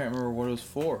once, but I can't remember what it was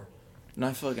for. And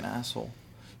I feel like an asshole.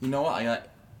 You know what? I got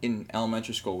in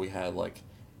elementary school. We had like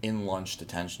in lunch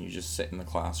detention. You just sit in the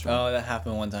classroom. Oh, that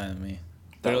happened one time to me.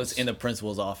 But That it was was- in the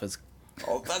principal's office.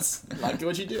 Oh, that's not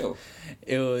what you do.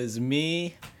 It was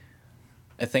me,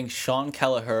 I think Sean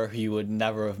Kelleher, who you would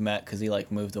never have met because he,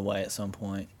 like, moved away at some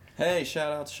point. Hey,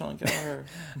 shout out to Sean Kelleher.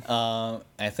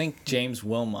 I think James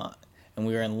Wilmot, and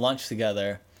we were in lunch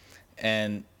together,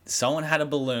 and someone had a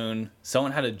balloon,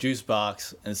 someone had a juice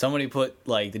box, and somebody put,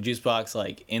 like, the juice box,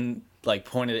 like, in, like,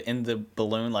 pointed it in the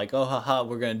balloon, like, oh, haha,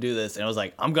 we're gonna do this. And I was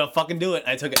like, I'm gonna fucking do it.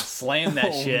 And I took it, slammed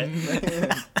that shit.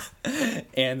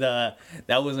 And that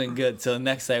wasn't good. So the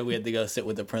next day we had to go sit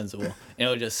with the principal. And it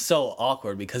was just so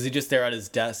awkward because he's just there at his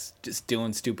desk just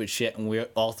doing stupid shit, and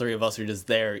all three of us are just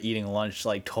there eating lunch,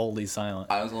 like, totally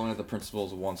silent. I was alone at the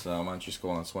principal's once in elementary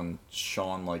school, and that's when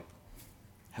Sean like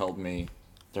held me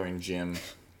during gym,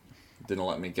 didn't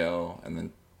let me go, and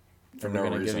then for And no we're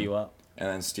gonna reason. give you up. And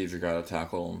then Steve Dragata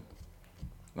tackled him.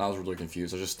 And I was really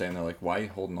confused. I was just standing there like, why are you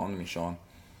holding on to me, Sean?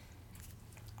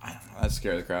 I don't know. That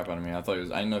scared the crap out of me. I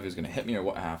didn't know if he was going to hit me or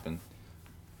what happened.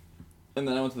 And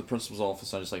then I went to the principal's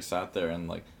office and I just like sat there and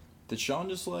like, did Sean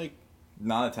just like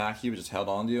not attack you but just held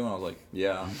on to you? And I was like,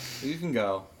 yeah, you can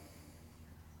go.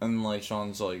 And like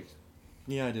Sean's like,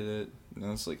 yeah, I did it.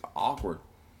 And it's like awkward.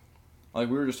 Like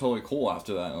we were just totally cool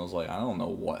after that, and I was like, I don't know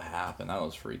what happened. That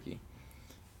was freaky.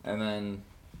 And then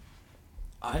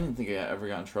I didn't think I ever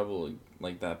got in trouble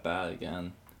like that bad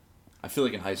again. I feel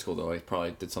like in high school though, I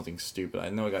probably did something stupid. I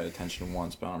know I got detention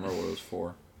once, but I don't remember what it was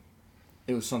for.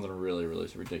 It was something really, really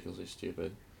ridiculously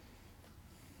stupid.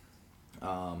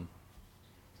 I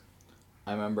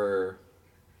remember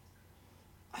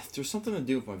there's something to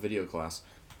do with my video class,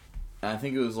 and I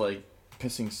think it was like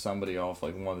pissing somebody off,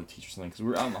 like one of the teachers, because we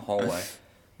were out in the hallway.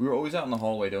 We were always out in the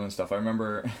hallway doing stuff. I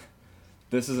remember,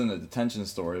 this isn't a detention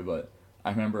story, but I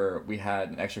remember we had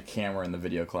an extra camera in the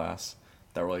video class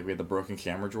that we had the broken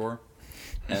camera drawer,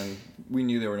 and we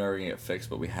knew they were never gonna get fixed,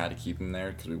 but we had to keep them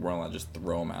there because we weren't allowed to just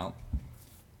throw them out.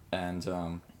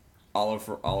 And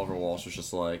Oliver Walsh was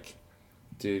just like,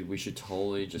 dude, we should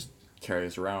totally just carry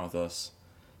this around with us.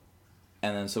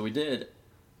 And then so we did,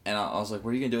 and I was like,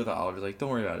 what are you gonna do with that, Oliver? He's like, don't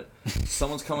worry about it.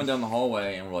 Someone's coming down the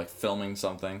hallway, and we're like filming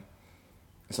something.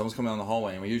 Someone's coming down the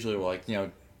hallway, and we usually will like,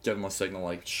 give them a signal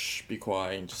like, shh, be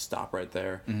quiet, and just stop right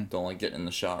there. Mm-hmm. Don't like get in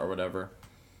the shot or whatever.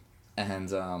 And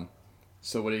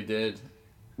so what he did,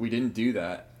 we didn't do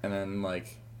that, and then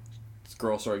like this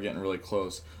girl started getting really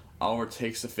close. Oliver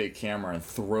takes the fake camera and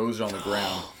throws it on the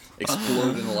ground,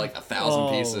 exploded into like 1,000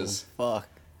 pieces. Fuck.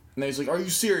 And then he's like, "Are you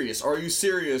serious? Are you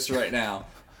serious right now?"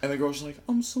 And the girl's like,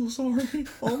 "I'm so sorry.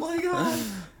 Oh my god."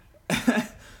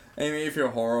 And it made me feel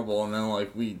horrible. And then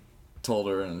like we told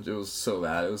her, and it was so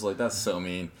bad. It was like, that's so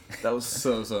mean. That was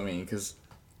so mean, because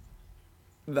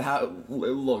that it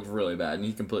looked really bad, and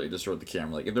he completely destroyed the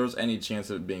camera. Like if there was any chance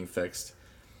of it being fixed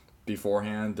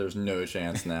beforehand, there's no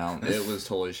chance now. It was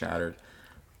totally shattered.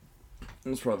 It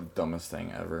was probably the dumbest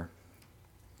thing ever.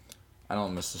 I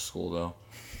don't miss the school though.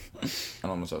 I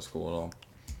don't miss that school at all.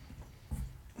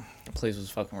 The place was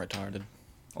fucking retarded.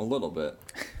 A little bit.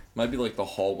 Might be like the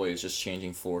hallways just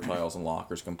changing floor tiles and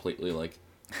lockers completely, like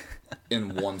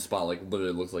in one spot. Like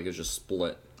literally looks like it's just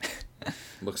split.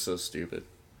 Looks so stupid.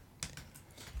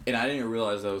 And I didn't even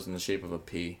realize that was in the shape of a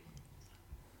P.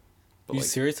 But You like,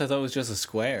 serious? I thought it was just a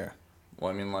square.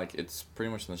 well, I mean, like it's pretty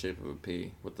much in the shape of a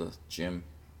P with the gym.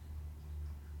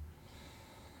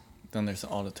 Then there's the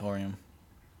auditorium.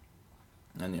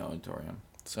 And the auditorium.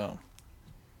 So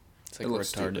it's like It a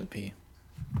looks retarded stupid. P.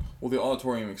 Well, the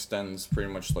auditorium extends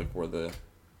pretty much like where the.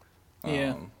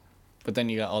 Yeah. But then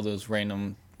you got all those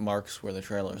random marks where the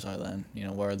trailers are then. You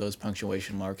know, where are those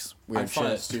punctuation marks? Weird I find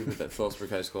it shit. stupid that Phillipsburg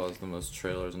High School has the most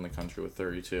trailers in the country with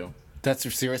 32.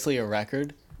 That's seriously a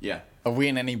record? Yeah. Are we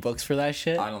in any books for that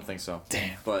shit? I don't think so.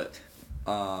 Damn. But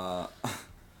a lot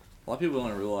of people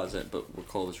don't realize it, but we're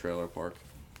called the trailer park.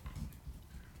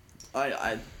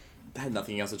 I had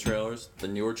nothing against the trailers. The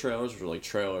newer trailers were like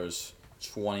trailers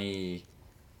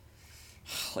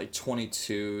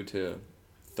 22 to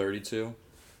 32.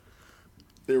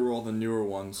 They were all the newer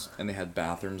ones, and they had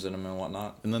bathrooms in them and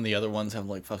whatnot. And then the other ones have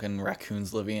like fucking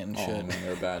raccoons living in and Oh shit. man,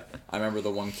 they're bad. I remember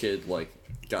the one kid like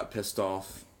got pissed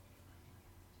off,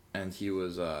 and he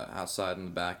was outside in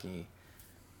the back, and he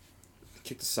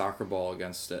kicked a soccer ball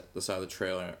against the side of the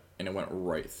trailer, and it went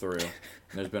right through.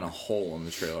 And there's been a hole in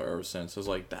the trailer ever since. I was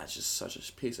like, that's just such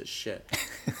a piece of shit.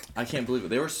 I can't believe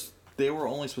it. They were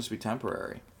only supposed to be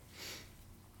temporary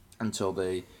until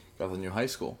they got to the new high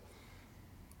school,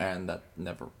 and that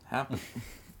never happened.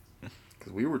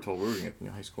 Because we were told we were gonna get to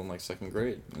new high school in like 2nd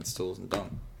grade, and it still isn't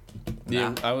done. Yeah,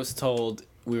 Nah. I was told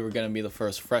we were going to be the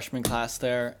first freshman class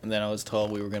there, and then I was told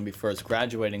we were going to be first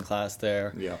graduating class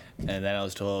there. Yeah. And then I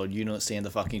was told you don't stand the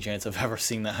fucking chance of ever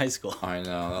seeing that high school. I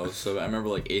know, that was so bad. I remember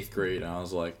like 8th grade, and I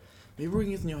was like, maybe we're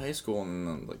gonna get to new high school, and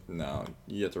then like, no,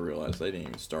 you have to realize they didn't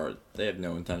even start. They have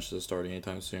no intention of starting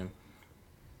anytime soon.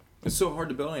 It's so hard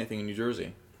to build anything in New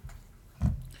Jersey.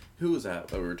 Who was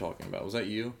that we were talking about? Was that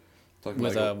you? Talking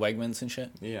With about Wegmans and shit?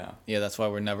 yeah. Yeah, that's why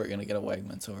we're never going to get a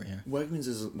Wegmans over here. Wegmans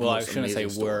is the Well, I most shouldn't say amazing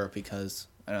store. were because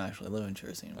I don't actually live in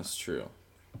Jersey anymore. That's true.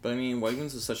 But I mean,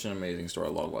 Wegmans is such an amazing store. I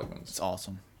love Wegmans. It's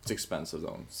awesome. It's expensive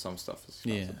though. Some stuff is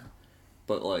Yeah. expensive.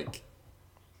 But like,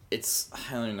 it's,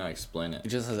 I don't even know how to explain It it.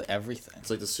 just has everything.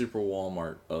 It's like the super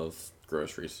Walmart of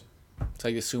groceries. It's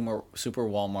like the super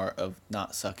Walmart of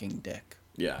not sucking dick.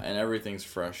 Yeah, and everything's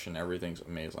fresh and everything's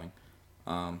amazing.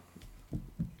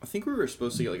 I think we were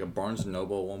supposed to get like a Barnes &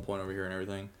 Noble at one point over here and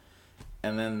everything.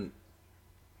 And then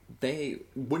they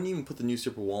wouldn't even put the new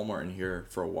Super Walmart in here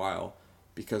for a while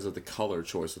because of the color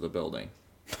choice of the building.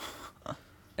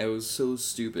 It was so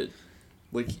stupid.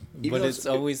 Like, even But though it's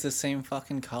always the same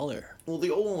fucking color. well,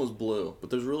 the old one was blue, but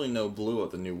there's really no blue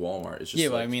at the new Walmart. It's just Yeah,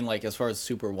 but like, I mean, like, as far as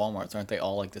super Walmarts, aren't they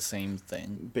all like the same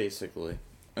thing? basically.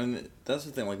 And that's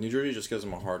the thing, like, New Jersey just gives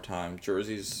them a hard time.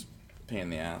 Jersey's a pain in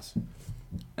the ass.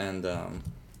 And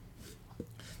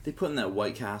they put in that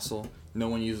White Castle. No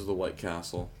one uses the White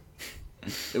Castle.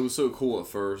 It was so cool at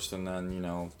first, and then, you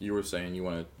know, you were saying you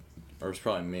want to, or it's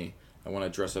probably me, I want to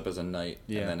dress up as a knight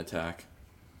Yeah. and then attack.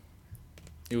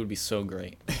 It would be so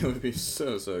great. It would be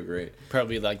so great.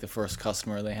 Probably like the first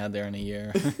customer they had there in a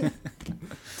year.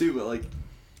 Dude, but like,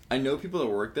 I know people that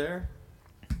work there,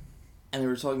 and they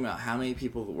were talking about how many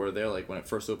people were there, like, when it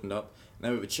first opened up. Now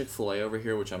we have a Chick-fil-A over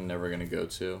here, which I'm never going to go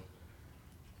to.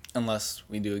 Unless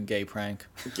we do a gay prank.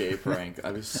 Gay prank.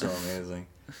 That'd be so amazing.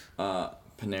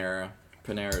 Panera.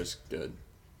 Panera's good,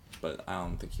 but I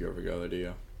don't think you ever go there, do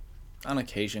you? On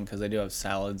occasion, because they do have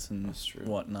salads and That's true.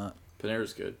 whatnot.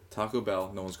 Panera's good. Taco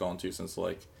Bell, no one's gone to since,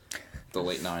 like, the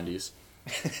late 90s.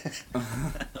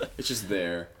 It's just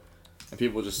there. And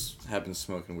people just have been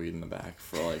smoking weed in the back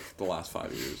for, like, the last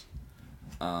 5 years.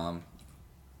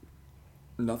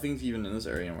 Nothing's even in this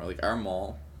area anymore. Like, our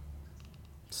mall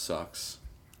sucks.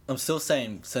 I'm still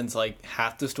saying, since like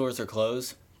half the stores are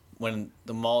closed, when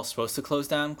the mall is supposed to close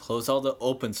down, close all the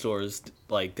open stores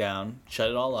like down, shut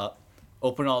it all up,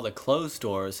 open all the closed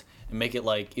stores, and make it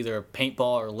like either a paintball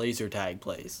or laser tag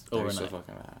place That'd be so overnight.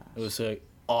 fucking badass. It was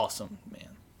awesome, man.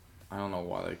 I don't know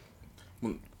why. Like,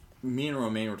 when me and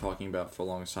Romaine were talking about for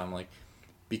the longest time, like,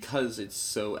 because it's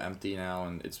so empty now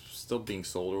and it's still being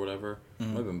sold or whatever, it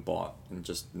might have been bought and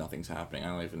just nothing's happening. I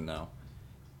don't even know.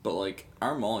 But, like,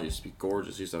 our mall used to be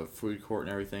gorgeous. It used to have a food court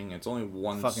and everything. It's only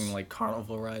one... Fucking like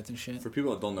carnival rides and shit. For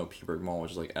people that don't know Petersburg Mall,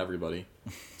 which is, like, everybody,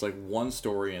 it's, like, one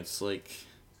story and it's, like...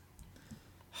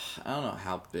 I don't know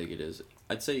how big it is.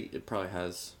 I'd say it probably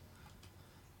has...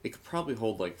 It could probably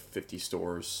hold, like, 50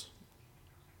 stores.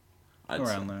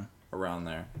 Around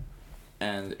there.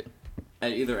 And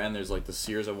at either end, there's, like, the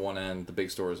Sears at one end, the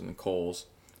big stores, and the Kohl's.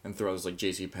 And throws, like,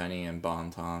 JCPenney and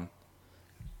Bon-Ton.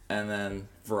 And then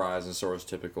Verizon stores,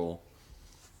 typical.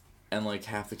 And, like,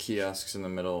 half the kiosks in the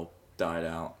middle died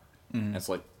out. Mm-hmm. And it's,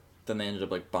 like, then they ended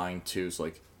up, like, buying two. So,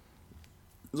 like,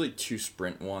 there's, like, 2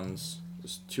 Sprint ones.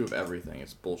 There's 2 of everything.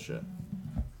 It's bullshit.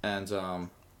 And,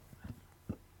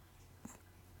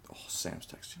 Oh, Sam's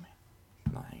texting me.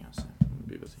 I'm not hanging out, Sam. I'm gonna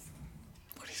be busy.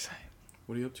 What do you say?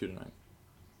 What are you up to tonight?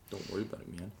 Don't worry about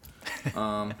it,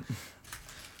 man.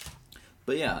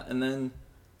 But yeah, and then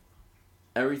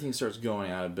everything starts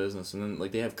going out of business, and then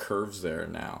like they have curves there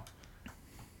now,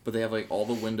 but they have like all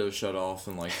the windows shut off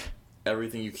and like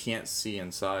everything you can't see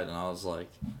inside. And I was like,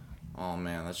 oh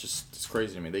man, it's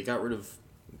crazy to me. They got rid of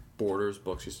Borders.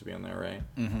 Books used to be in there, right?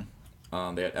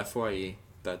 Mm-hmm. They had FYE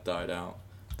that died out.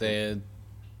 They had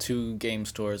 2 game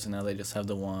stores, and now they just have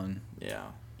the one. Yeah.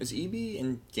 Is EB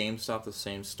and GameStop the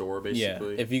same store,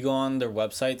 basically? Yeah. If you go on their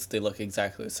websites, they look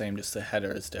exactly the same, just the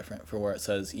header is different for where it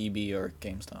says EB or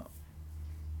GameStop.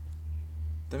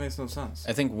 That makes no sense.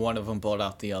 I think one of them bought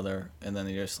out the other, and then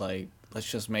they just like, let's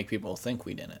just make people think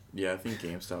we didn't. Yeah, I think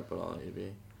GameStop bought out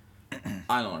EB.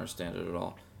 I don't understand it at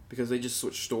all. Because they just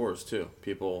switched stores, too.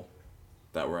 People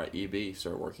that were at EB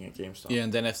started working at GameStop. Yeah,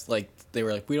 and then if like they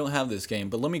were like, we don't have this game,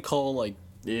 but let me call like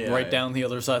down the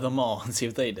other side of the mall and see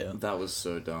if they do. That was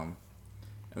so dumb.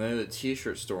 And then the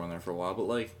t-shirt store in there for a while, but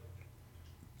like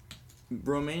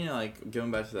Romania, like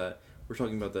going back to that, we're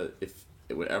talking about that if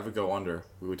it would ever go under,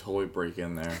 we would totally break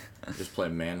in there and just play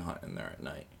Manhunt in there at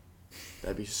night.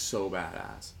 That'd be so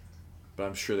badass. But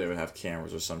I'm sure they would have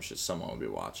cameras or some shit someone would be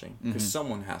watching. Because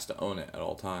someone has to own it at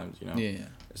all times, you know? Yeah.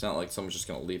 It's not like someone's just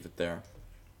going to leave it there.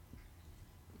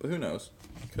 But who knows?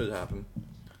 Could happen.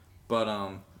 But,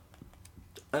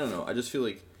 I don't know. I just feel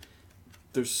like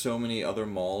there's so many other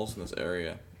malls in this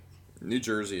area. New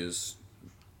Jersey is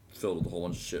filled with a whole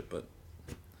bunch of shit, but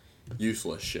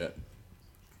useless shit.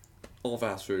 All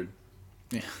fast food.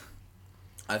 Yeah.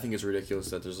 I think it's ridiculous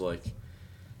that there's like...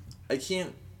 I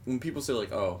can't... When people say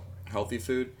like, oh, healthy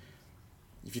food,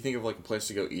 if you think of like a place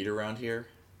to go eat around here,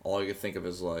 all I could think of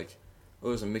is like, oh,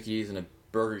 there's a Mickey's and a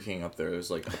Burger King up there.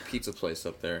 There's like a pizza place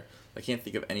up there. I can't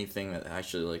think of anything that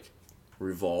actually like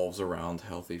revolves around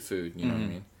healthy food, you know what I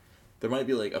mean? There might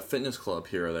be like a fitness club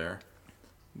here or there,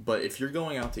 but if you're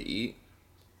going out to eat,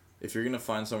 if you're gonna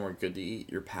find somewhere good to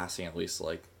eat, you're passing at least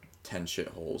like 10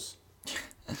 shitholes.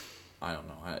 I don't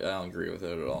know. I don't agree with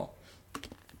it at all.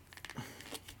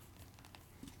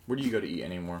 Where do you go to eat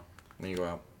anymore when you go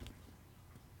out?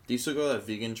 Do you still go to that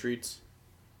Vegan Treats?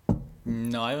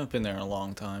 No, I haven't been there in a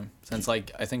long time. Since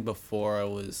like I think before I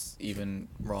was even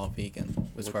raw vegan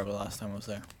was probably the last time I was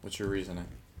there. What's your reasoning?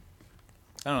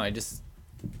 I don't know.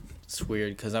 It's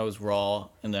weird because I was raw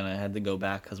and then I had to go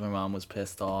back because my mom was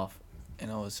pissed off,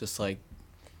 and I was just like,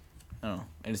 I don't know.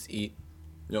 I just eat.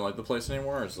 You don't like the place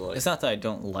anymore, or is it like... It's not that I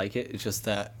don't like it. It's just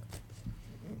that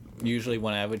usually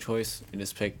when I have a choice, I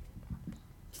just pick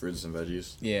fruits and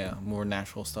veggies? Yeah, more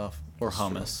natural stuff or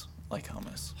hummus. Like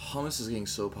hummus. Hummus is getting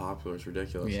so popular, it's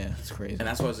ridiculous. Yeah, it's crazy. And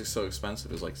that's why it's so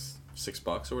expensive. It's like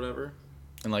 $6 or whatever.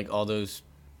 And like all those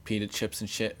pita chips and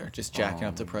shit are just jacking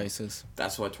up the prices.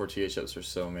 That's why tortilla chips are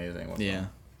so amazing with Yeah.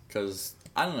 Because,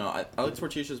 I don't know, I like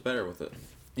tortilla chips better with it.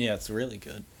 Yeah, it's really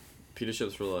good. Pita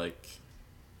chips were like,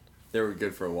 they were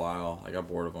good for a while. I got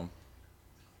bored of them.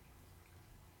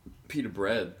 Pita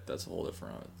bread, that's a whole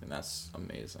different thing. That's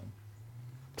amazing.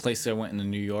 Place I went into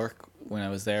New York when I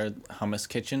was there, Hummus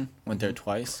Kitchen. Went there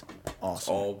twice.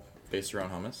 Awesome. All based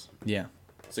around hummus? Yeah.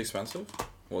 It's expensive?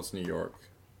 Well, it's New York.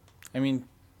 I mean,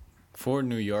 for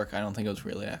New York, I don't think it was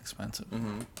really that expensive.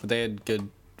 Mm-hmm. But they had good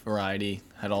variety,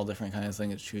 had all different kinds of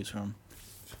things to choose from.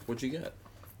 What'd you get?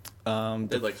 They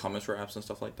had like hummus wraps and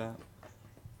stuff like that?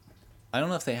 I don't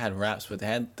know if they had wraps, but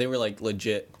they were like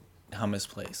legit hummus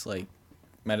place, like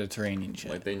Mediterranean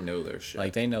shit. Like they know their shit.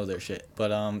 Like they know their shit.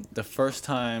 But the first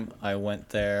time I went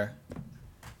there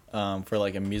for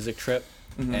like a music trip,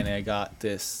 and I got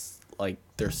this like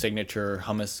their signature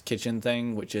hummus kitchen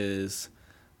thing, which is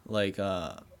like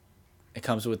It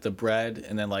comes with the bread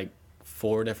and then like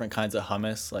 4 different kinds of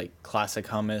hummus, like classic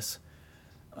hummus,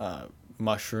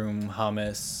 mushroom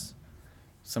hummus,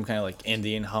 some kind of like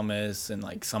Indian hummus, and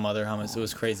like some other hummus. It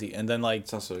was crazy. And then like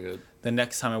Sounds so good. the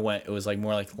next time I went, it was like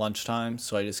more like lunchtime,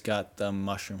 so I just got the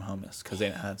mushroom hummus because they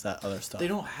didn't have that other stuff. They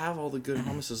don't have all the good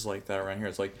hummuses like that around here.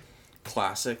 It's like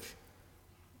classic,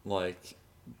 like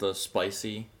the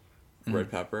spicy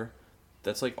red pepper.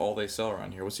 That's like all they sell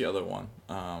around here. What's the other one?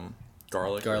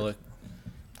 Garlic. Garlic.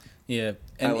 Yeah,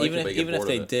 and like it, even but you get even if bored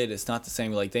they of it. did, it's not the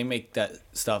same. Like they make that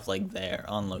stuff like there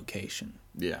on location,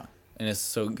 Yeah. and it's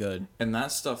so good. And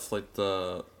that stuff, like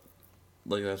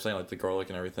like I was saying, like the garlic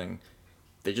and everything,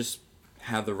 they just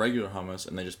have the regular hummus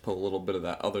and they just put a little bit of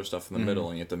that other stuff in the middle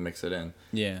and you have to mix it in.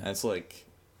 Yeah. And it's like,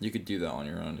 you could do that on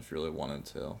your own if you really wanted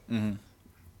to. Mm-hmm.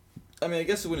 I mean, I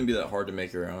guess it wouldn't be that hard to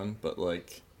make your own, but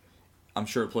like, I'm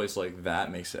sure a place like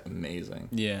that makes it amazing.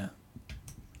 Yeah.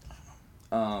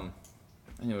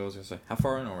 Anyway, what was I gonna say? How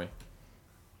far in are we?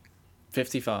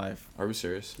 55. Are we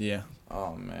serious? Yeah.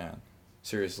 Oh man.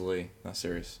 Seriously, not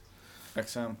serious.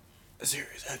 XM.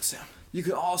 Sirius XM. You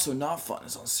can also not find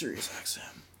us on Sirius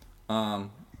XM.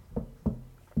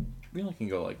 We only can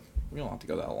go like, we don't have to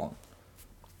go that long.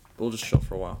 But we'll just chill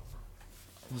for a while.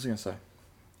 What was I gonna say?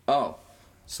 Oh,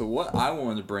 so what I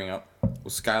wanted to bring up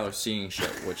was Skylar seeing shit,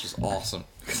 which is awesome.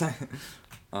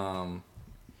 I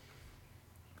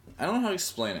don't know how to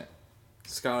explain it.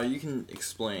 Skylar, you can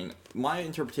explain. My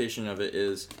interpretation of it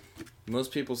is,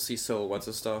 most people see silhouettes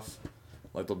of stuff,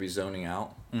 like they'll be zoning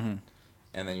out. Mm-hmm.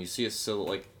 And then you see a silhouette,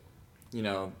 like, you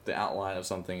know, the outline of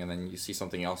something, and then you see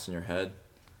something else in your head.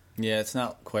 Yeah, it's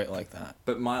not quite like that.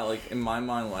 But in my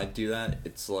mind, when I do that,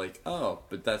 it's like, oh,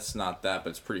 but that's not that,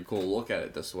 but it's pretty cool to look at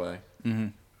it this way. Mm-hmm.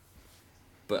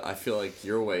 But I feel like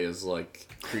your way is, like,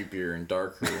 creepier and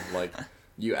darker. Like,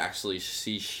 you actually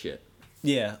see shit.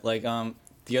 Yeah, like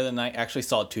the other night I actually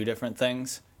saw 2 different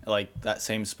things, like that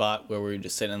same spot where we were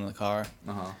just sitting in the car.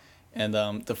 Uh-huh. And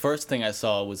the first thing I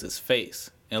saw was his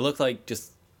face. And it looked like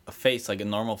just a face, like a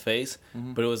normal face,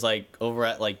 but it was like over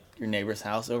at like your neighbor's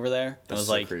house over there. That's it was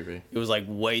so like creepy. It was like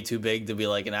way too big to be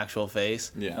like an actual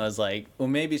face. Yeah. And I was like, well,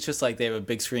 maybe it's just like they have a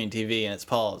big screen TV and it's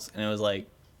Paul's. And it was like,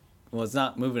 well, it's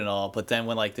not moving at all. But then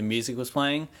when like the music was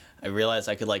playing, I realized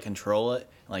I could like control it,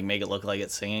 like make it look like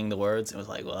it's singing the words. It was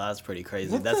like, well, that's pretty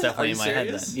crazy. What That's the- definitely are in you my head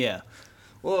serious? then. Yeah.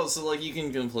 Well, so, like, you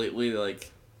can completely,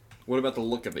 like... What about the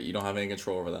look of it? You don't have any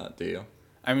control over that, do you?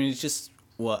 I mean, it's just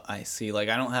what I see. Like,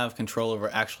 I don't have control over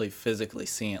actually physically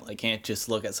seeing it. Like, can't just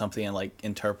look at something and, like,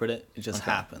 interpret it. It just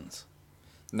Okay. happens.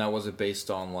 Now, was it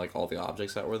based on, like, all the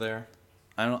objects that were there?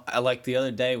 I like, the other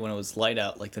day when it was light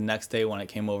out, like, the next day when I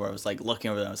came over, I was, like,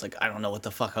 looking over there. I was like, I don't know what the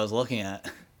fuck I was looking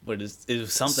at. But it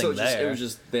was something So there. it was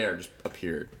just there, just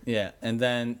appeared. Yeah. And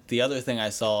then the other thing I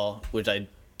saw, which I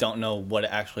don't know what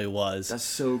it actually was. That's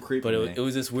so creepy. But to me. it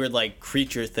was this weird, like,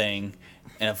 creature thing.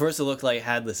 And at first it looked like it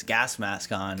had this gas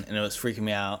mask on, and it was freaking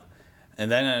me out.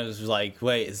 And then I was like,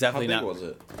 wait, it's How definitely big not. was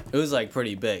it? It was, like,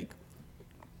 pretty big.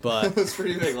 But, It's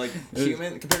pretty big, like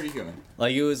human compared to human.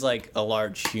 like, it was, like, a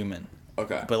large human.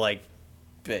 Okay. But, like,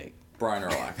 big. Brian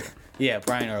Urlacher. Yeah,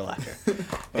 Brian Urlacher.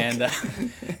 And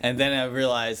then I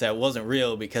realized that it wasn't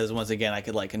real because, once again, I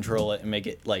could, like, control it and make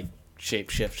it, like,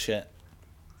 shape-shift shit.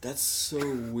 That's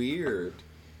so weird.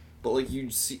 But like you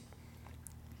just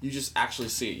actually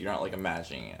see it. You're not like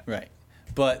imagining it. Right.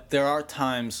 But there are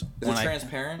times Is when it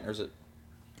transparent or is it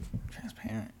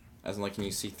Transparent. as in like can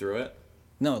you see through it?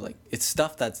 No, like, it's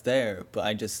stuff that's there, but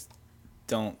I just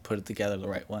don't put it together the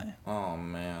right way. Oh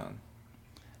man.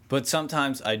 But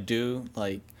sometimes I do,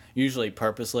 like, usually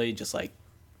purposely, just, like,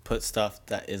 put stuff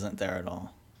that isn't there at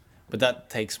all. But that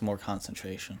takes more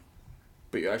concentration.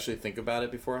 But you actually think about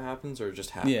it before it happens, or it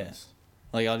just happens? Yeah.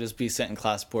 Like, I'll just be sitting in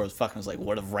class bored as fuck, and I was like,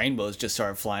 what if rainbows just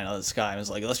started flying out of the sky? I was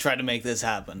like, let's try to make this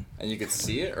happen. And you could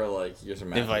see it, or like you just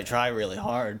imagine. If I try really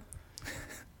hard.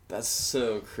 That's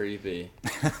so creepy.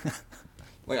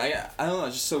 Like I don't know.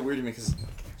 It's just so weird to me because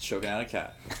choking out a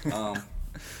cat.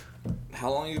 How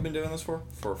long have you been doing this for?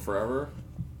 For forever?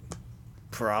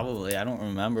 Probably. I don't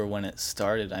remember when it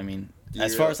started. I mean, Do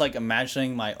as you far real- as, like,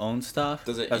 imagining my own stuff,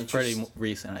 Does it that's pretty interest-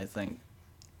 recent, I think.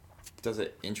 Does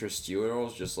it interest you at all?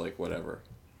 It's just like whatever.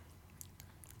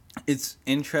 It's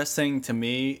interesting to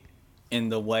me in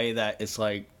the way that it's,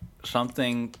 like,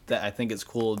 something that I think is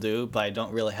cool to do, but I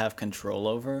don't really have control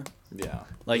over. Yeah.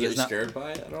 Like, Are it's you not- scared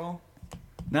by it at all?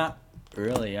 Not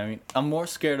really. I mean, I'm more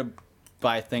scared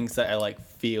by things that I, like,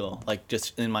 feel, like,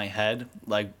 just in my head,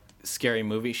 like scary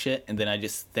movie shit, and then I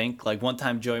just think, like, one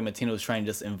time Joey Matino was trying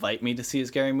to just invite me to see a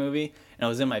scary movie, and I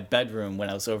was in my bedroom when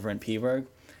I was over in Peaburg,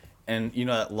 and you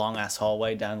know that long ass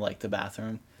hallway down to, like, the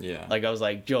bathroom. Yeah. Like, I was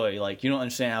like, Joey, like, you don't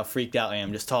understand how freaked out I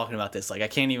am just talking about this. Like, I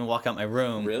can't even walk out my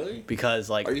room. Really? Because,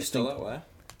 like, Are you still that way?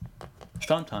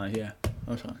 Sometimes, yeah.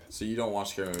 Sometimes. So you don't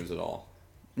watch scary movies at all?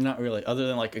 Not really. Other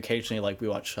than, like, occasionally, like, we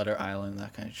watch Shutter Island,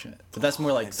 that kind of shit. But that's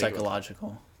more, I like, think about-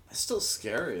 psychological. It's still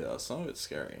scary though. Some of it's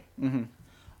scary. Mm-hmm.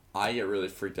 I get really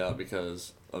freaked out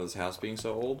because of this house being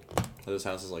so old. This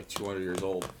house is like 200 years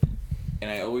old, and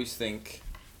I always think,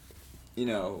 you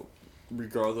know,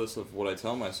 regardless of what I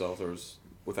tell myself, there's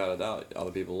without a doubt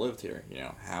other people lived here. You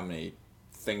know, how many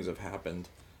things have happened.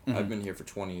 I've been here for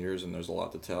 20 years, and there's a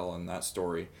lot to tell in that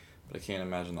story. But I can't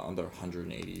imagine the under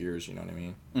 180 years. You know what I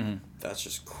mean? Mm-hmm. That's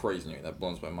just crazy to me. That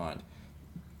blows my mind.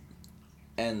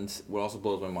 And what also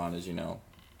blows my mind is, you know,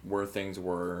 where things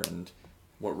were and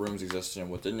what rooms existed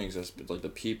and what didn't exist. But, like, the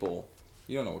people,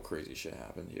 you don't know what crazy shit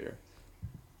happened here.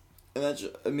 And that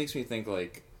just, it makes me think,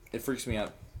 like, it freaks me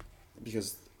out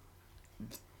because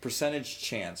percentage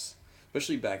chance,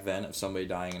 especially back then, of somebody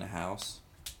dying in a house,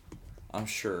 I'm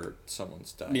sure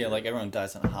someone's died. Yeah, like, everyone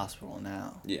dies in a hospital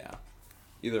now. Yeah.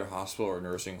 Either a hospital or a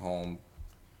nursing home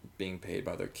being paid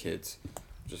by their kids,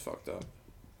 which is fucked up.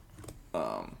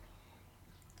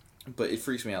 But it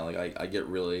freaks me out. Like, I get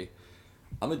really...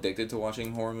 I'm addicted to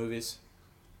watching horror movies.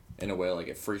 In a way, like,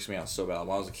 it freaks me out so bad. When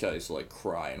I was a kid, I used to, like,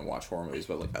 cry and watch horror movies,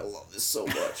 but, like, I love this so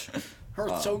much.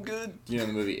 Hurts so good. You know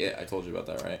the movie It? I told you about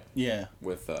that, right? Yeah.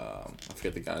 With, I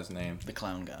forget the guy's name. The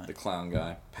clown guy. The clown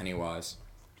guy. Pennywise.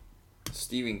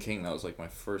 Stephen King, that was, like, my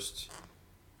first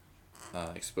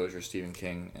exposure to Stephen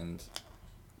King, and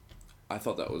I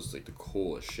thought that was, like, the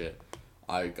coolest shit.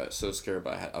 I got so scared,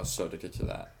 but I was so addicted to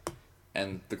that.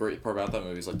 And the great part about that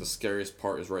movie is, like, the scariest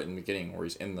part is right in the beginning, where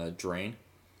he's in the drain,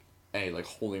 and he's, like,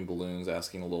 holding balloons,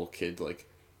 asking a little kid to, like,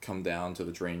 come down to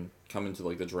the drain, come into,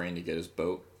 like, the drain to get his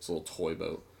boat, his little toy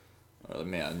boat,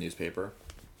 made out of newspaper,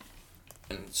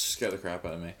 and it scared the crap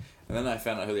out of me. And then I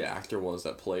found out who the actor was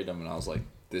that played him, and I was like,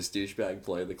 this douchebag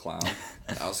played the clown.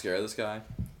 I was scared of this guy.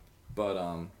 But,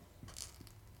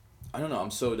 I don't know,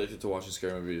 I'm so addicted to watching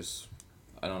scary movies.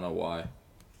 I don't know why.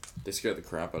 They scare the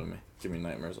crap out of me. Give me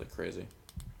nightmares like crazy.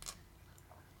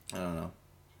 I don't know.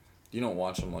 You don't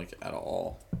watch them, like, at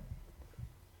all.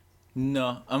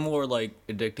 No, I'm more, like,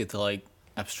 addicted to, like,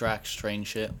 abstract, strange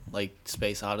shit, like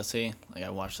Space Odyssey. Like,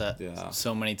 I watched that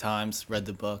so many times, read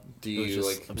the book. Do you,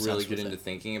 like, really get into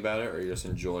thinking about it, or you just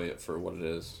enjoy it for what it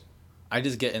is? I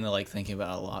just get into, like, thinking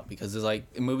about it a lot, because there's,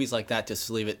 like, movies like that just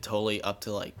leave it totally up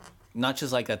to, like, not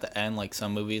just, like, at the end, like,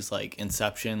 some movies, like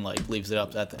Inception, like, leaves it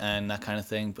up at the end, that kind of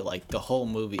thing, but, like, the whole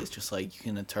movie is just, like, you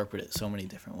can interpret it so many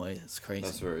different ways. It's crazy.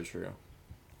 That's very true.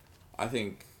 I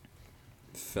think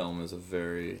film is a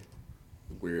very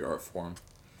weird art form,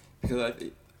 because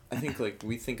I think, like,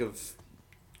 we think of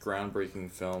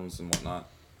groundbreaking films and whatnot,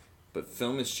 but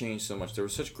film has changed so much. There were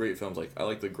such great films, like, I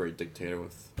like The Great Dictator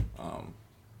with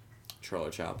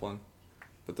Charlie Chaplin,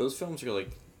 but those films are,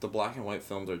 like, the black and white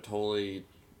films are totally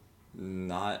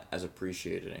not as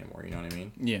appreciated anymore, you know what I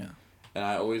mean? Yeah. And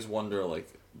I always wonder,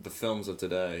 like, the films of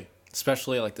today,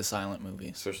 especially, like, the silent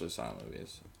movies. especially silent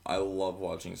movies. I love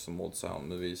watching some old silent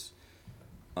movies.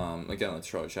 Again, like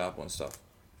Charlie Chaplin stuff.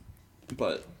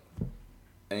 But,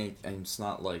 and it's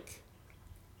not like,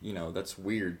 you know, that's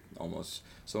weird almost.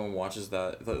 Someone watches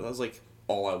that, that was like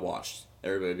all I watched.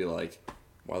 Everybody would be like,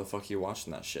 why the fuck are you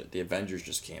watching that shit? The Avengers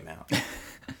just came out.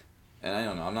 And I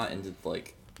don't know, I'm not into,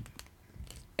 like,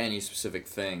 any specific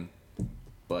thing,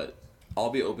 but I'll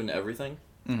be open to everything.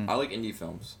 Mm-hmm. I like indie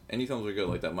films. Indie films are good,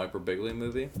 like that Mike Birbiglia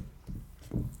movie.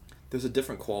 There's a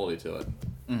different quality to it.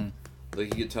 Mm-hmm.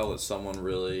 Like, you could tell that someone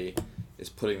really is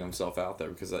putting themselves out there,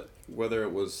 because that, whether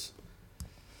it was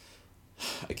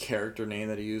a character name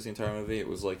that he used the entire movie, it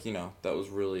was like, you know, that was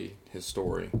really his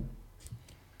story.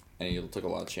 And he took a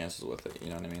lot of chances with it, you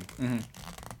know what I mean? Mm-hmm.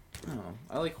 I don't know.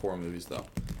 I like horror movies, though.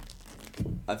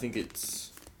 I think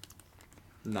it's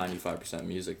 95%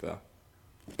 music, though.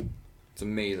 It's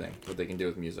amazing what they can do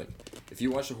with music. If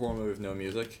you watch a horror movie with no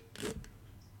music,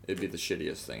 it'd be the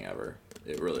shittiest thing ever.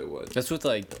 It really would. That's with,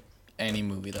 like, any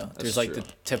movie, though. There's, like, true.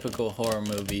 the typical horror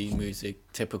movie music,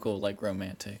 typical, like,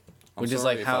 romantic. I'm Which sorry is,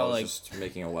 like, if how, I was like... just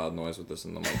making a loud noise with this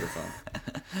in the microphone.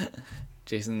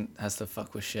 Jason has to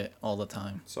fuck with shit all the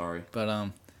time. Sorry.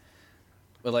 But,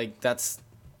 like, that's...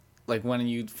 Like, when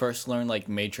you first learn, like,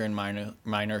 major and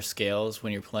minor scales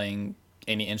when you're playing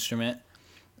any instrument,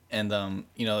 and,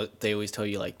 you know, they always tell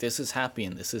you, like, this is happy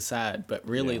and this is sad, but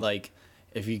really, like,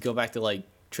 if you go back to, like,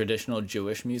 traditional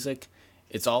Jewish music,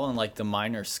 it's all in, like, the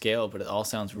minor scale, but it all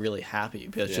sounds really happy,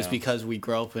 because just because we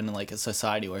grow up in, like, a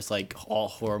society where it's, like, all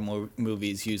horror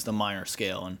movies use the minor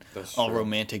scale, and That's all true.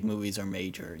 romantic movies are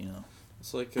major, you know?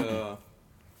 It's like,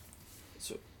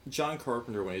 So John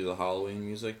Carpenter, when he did the Halloween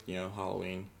music, you know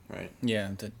Halloween, right? Yeah,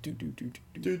 the do do do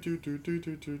do.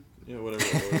 Do. Yeah, whatever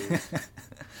it was.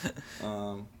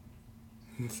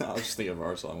 I was just thinking of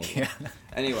our song. Yeah.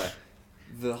 Anyway,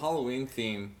 the Halloween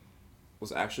theme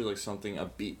was actually like something, a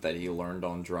beat that he learned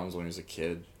on drums when he was a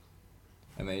kid,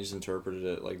 and then he just interpreted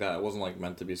it like that. It wasn't like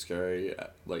meant to be scary,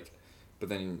 like, but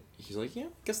then he's like, yeah,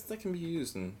 I guess that can be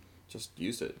used, and just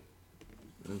used it.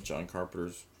 And John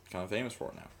Carpenter's kind of famous for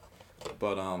it now.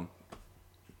 But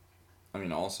I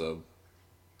mean, also,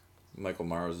 Michael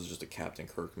Myers is just a Captain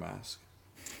Kirk mask,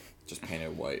 just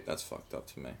painted white. That's fucked up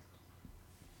to me.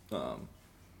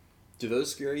 Do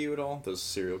those scare you at all? Those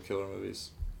serial killer movies?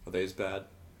 Are they as bad?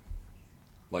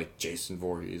 Like Jason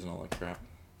Voorhees and all that crap.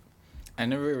 I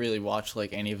never really watched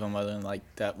like any of them other than like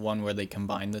that one where they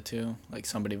combine the two, like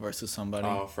somebody versus somebody.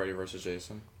 Oh, Freddy vs.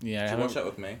 Jason. Yeah, Did you watch that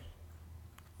with me?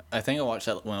 I think I watched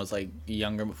that when I was like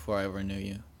younger, before I ever knew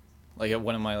you. Like at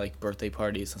one of my like birthday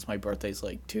parties, since my birthday's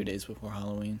like 2 days before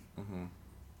Halloween. Mm-hmm.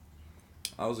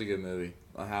 That was a good movie.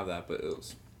 I have that, but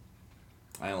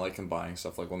I didn't like combining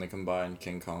stuff. Like when they combine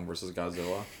King Kong versus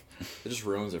Godzilla, it just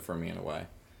ruins it for me in a way.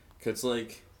 'Cause it's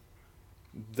like,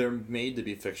 they're made to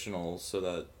be fictional so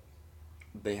that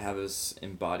they have this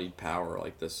embodied power,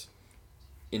 like this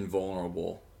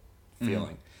invulnerable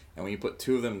feeling. And when you put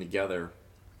two of them together,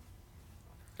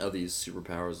 of these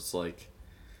superpowers, it's like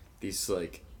these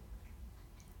like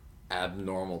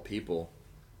abnormal people.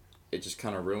 It just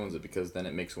kind of ruins it, because then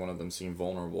it makes one of them seem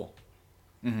vulnerable.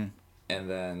 Mm-hmm. And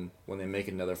then when they make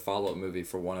another follow-up movie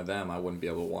for one of them, I wouldn't be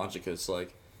able to watch it, because it's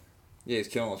like, yeah, he's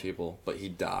killing people, but he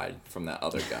died from that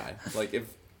other guy. Like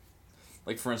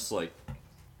for instance, like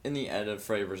in the end of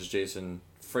Freddy vs. Jason,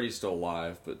 Freddy's still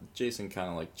alive, but Jason kind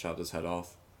of like chopped his head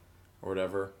off, or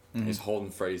whatever. Mm-hmm. He's holding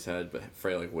Freddy's head, but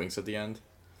Freddy like winks at the end.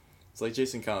 It's like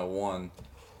Jason kind of won,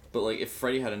 but like if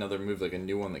Freddy had another movie, like a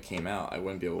new one that came out, I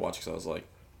wouldn't be able to watch, because I was like,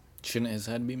 Shouldn't his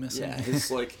head be missing? yeah,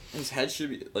 his head should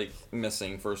be like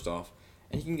missing first off,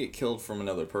 and he can get killed from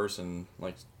another person,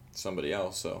 like somebody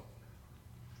else. So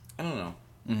I don't know.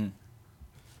 Mm-hmm.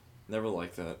 Never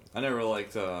liked that. I never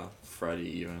liked Freddy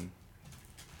even.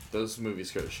 Those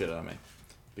movies scared the shit out of me,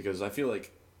 because I feel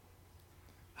like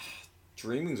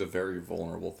dreaming's a very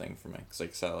vulnerable thing for me. Cause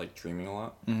like I said, I like dreaming a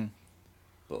lot,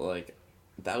 but like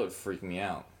that would freak me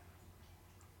out.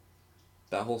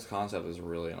 That whole concept is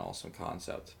really an awesome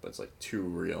concept, but it's like too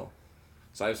real.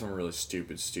 So I have some really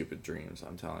stupid dreams,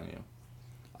 I'm telling you.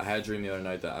 I had a dream the other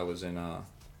night that I was in a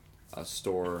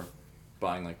store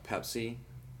buying like Pepsi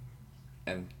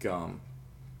and gum,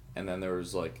 and then there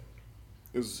was like,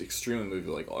 it was extremely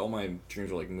movie-like. All my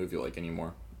dreams were like movie-like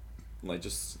anymore, like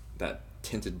just that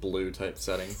tinted blue type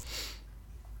setting,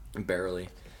 barely,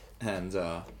 and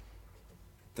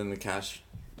then the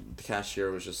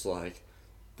cashier was just like,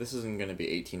 this isn't gonna be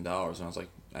 $18, and I was like,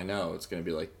 I know, it's gonna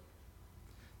be like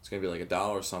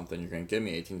 $1 something. You're gonna give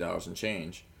me $18 and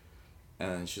change, and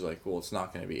then she's like, well, it's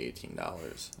not gonna be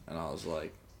 $18, and I was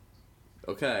like,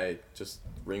 okay, just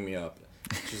ring me up.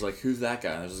 She's like, who's that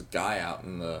guy? And there's this guy out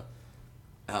in the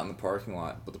parking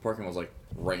lot, but the parking lot was like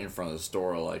right in front of the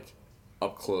store, like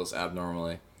up close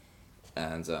abnormally,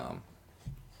 and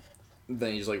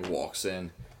then he just like walks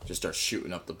in, just starts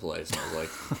shooting up the place, and I was like,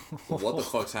 what the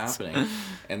fuck's happening?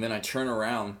 And then I turn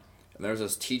around, and there's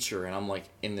this teacher, and I'm like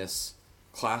in this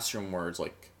classroom where it's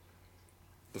like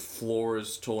the floor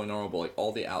is totally normal, but like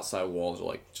all the outside walls are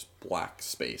like just black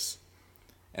space.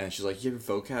 And she's like, you have a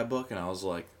vocab book? And I was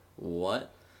like,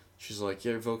 what? She's like,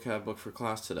 you have a vocab book for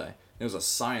class today. And it was a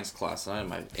science class, and I had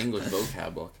my English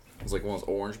vocab book. It was like one of those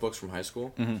orange books from high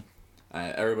school. Mm-hmm.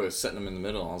 Everybody was setting them in the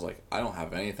middle, and I was like, I don't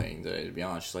have anything today, to be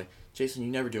honest. She's like, Jason,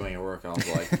 you never do any work. I was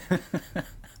like,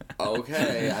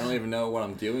 okay, I don't even know what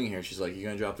I'm doing here. She's like, you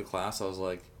gonna drop the class? I was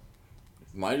like,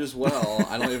 might as well.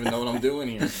 I don't even know what I'm doing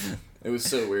here. It was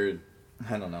so weird.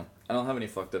 I don't know. I don't have any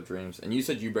fucked up dreams. And you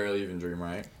said you barely even dream,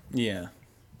 right? Yeah.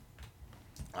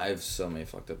 I have so many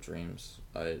fucked up dreams.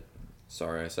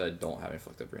 Sorry, I said I don't have any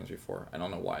fucked up dreams before. I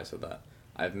don't know why I said that.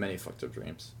 I have many fucked up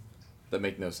dreams that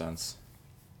make no sense.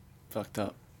 Fucked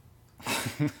up.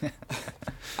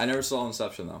 I never saw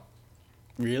Inception, though.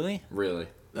 Really? Really.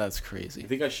 That's crazy. You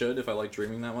think I should if I like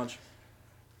dreaming that much?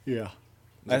 Yeah.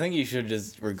 I think you should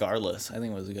just, regardless. I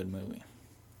think it was a good movie.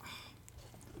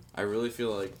 I really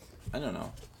feel like, I don't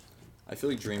know. I feel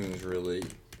like dreaming is really,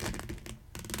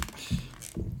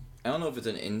 I don't know if it's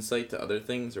an insight to other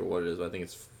things or what it is, but I think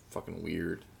it's fucking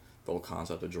weird, the whole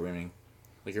concept of dreaming.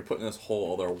 Like, you're put in this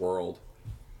whole other world.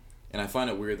 And I find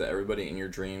it weird that everybody in your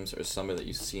dreams is somebody that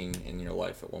you've seen in your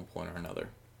life at one point or another.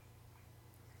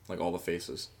 Like, all the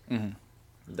faces. Mm-hmm.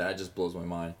 That just blows my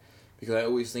mind. Because I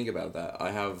always think about that.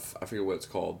 I forget what it's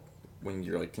called when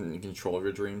you're like in control of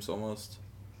your dreams almost.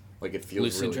 Like it feels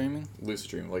Lucid really, dreaming? Lucid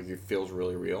dreaming. Like it feels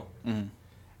really real. Mm-hmm.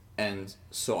 And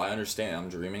so I understand I'm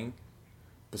dreaming.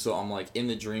 But so I'm like in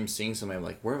the dream seeing somebody, I'm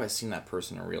like, where have I seen that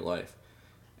person in real life?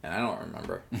 And I don't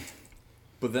remember.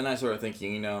 But then I started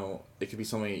thinking, it could be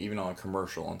something even on a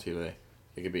commercial on TV.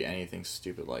 It could be anything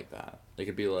stupid like that. It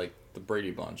could be like the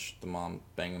Brady Bunch, the mom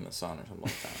banging the son or something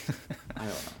like that. I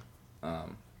don't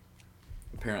know.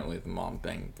 Apparently the mom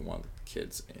banged one of the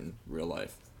kids in real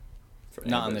life.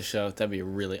 Not on the show. That'd be a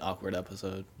really awkward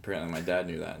episode. Apparently my dad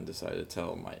knew that and decided to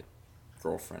tell my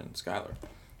girlfriend, Skylar.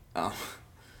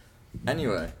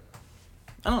 Anyway,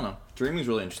 I don't know. Dreaming is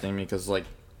really interesting because, like,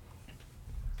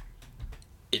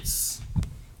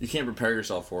 you can't prepare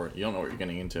yourself for it. You don't know what you're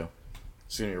getting into.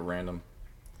 It's going to be random.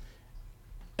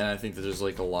 And I think that there's,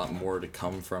 like, a lot more to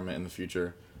come from it in the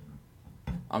future.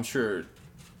 I'm sure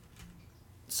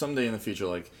someday in the future,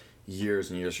 like, years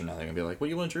and years from now, they're going to be like, what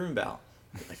do you want to dream about?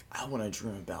 Like, I want to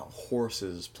dream about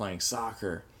horses playing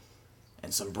soccer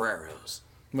and sombreros.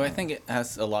 But I think it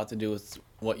has a lot to do with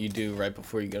what you do right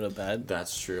before you go to bed.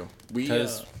 That's true.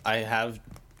 Because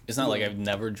it's not like I've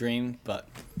never dreamed, but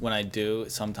when I do,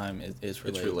 sometimes it is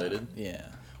related. It's related? Yeah.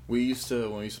 When we used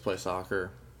to play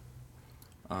soccer,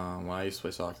 when I used to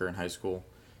play soccer in high school,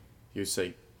 you would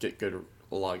say get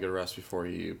a lot of good rest before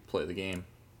you play the game.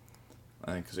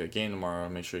 I think because you got a game tomorrow,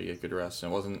 make sure you get good rest.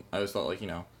 And I always thought, like,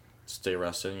 stay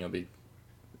rested and you'll be,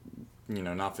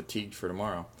 not fatigued for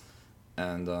tomorrow.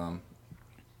 And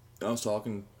I was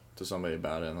talking to somebody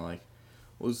about it, and they're like,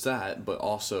 what's that? But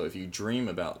also, if you dream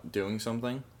about doing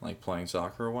something, like playing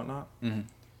soccer or whatnot, mm-hmm.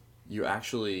 you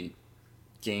actually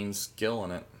gain skill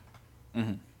in it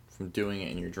mm-hmm. from doing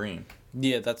it in your dream.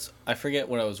 Yeah, I forget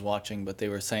what I was watching, but they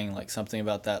were saying, like, something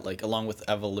about that, like, along with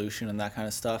evolution and that kind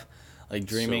of stuff. Like,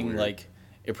 dreaming, like,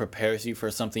 it prepares you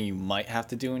for something you might have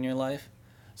to do in your life.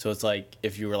 So it's like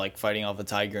if you were like fighting off a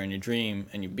tiger in your dream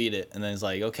and you beat it, and then it's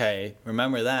like, okay,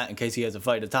 remember that in case he has to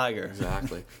fight a tiger.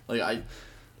 Exactly. Like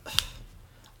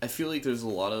I feel like there's a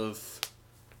lot of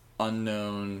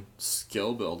unknown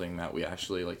skill building that we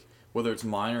actually, like, whether it's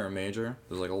minor or major,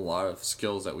 there's like a lot of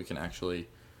skills that we can actually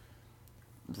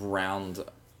round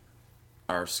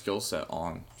our skill set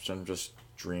on from just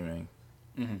dreaming.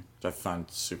 Mm-hmm. Which I find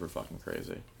super fucking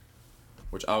crazy.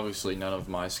 Which obviously none of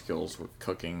my skills were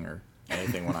cooking or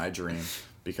anything when I dream,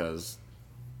 because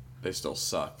they still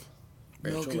suck.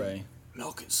 Rachel Ray.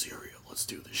 Milk and cereal, let's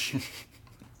do this shit.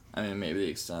 I mean, maybe the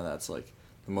extent of that's like,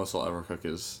 the most I'll ever cook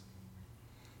is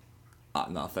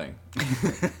nothing.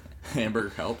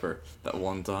 Hamburger Helper, that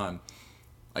one time.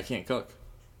 I can't cook.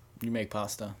 You make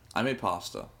pasta. I made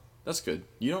pasta. That's good.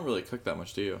 You don't really cook that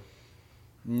much, do you?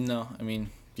 No, I mean...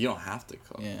 You don't have to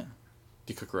cook. Yeah.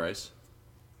 Do you cook rice?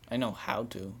 I know how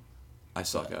to. I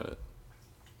suck at it.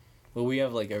 Well, we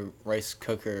have, like, a rice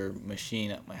cooker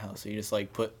machine at my house, so you just,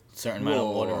 like, put a certain amount of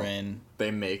water in.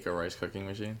 They make a rice cooking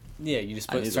machine? Yeah, you just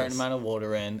put a certain amount of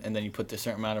water in, and then you put the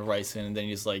certain amount of rice in, and then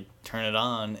you just, like, turn it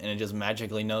on, and it just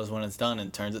magically knows when it's done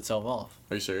and turns itself off.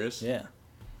 Are you serious? Yeah.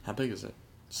 How big is it?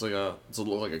 Does it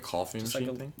look like a coffee just machine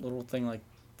like a thing? little thing like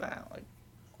that. Like.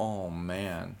 Oh,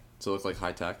 man. Does it look like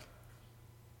high tech?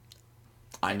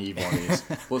 I need one of these.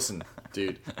 Listen,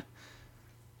 dude.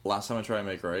 Last time I tried to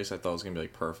make rice, I thought it was going to be,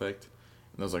 like, perfect.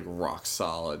 And it was, like, rock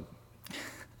solid.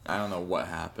 I don't know what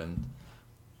happened.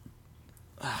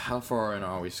 How far in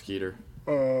are we, Skeeter?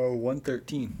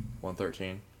 113.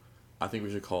 113. I think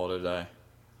we should call it a day.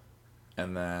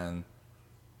 And then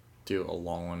do a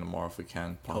long one tomorrow if we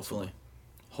can, possibly.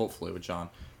 Hopefully with John.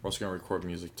 We're also going to record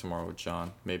music tomorrow with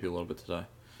John. Maybe a little bit today.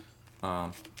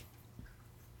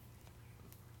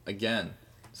 Again,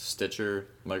 Stitcher,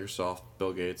 Microsoft,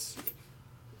 Bill Gates,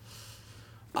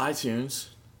 iTunes,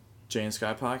 Jay and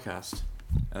Sky Podcast.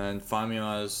 And then find me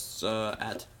on as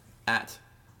at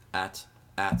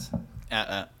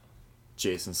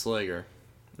Jason Slager.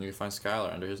 You can find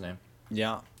Skylar under his name.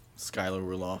 Yeah, Skylar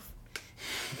Ruloff.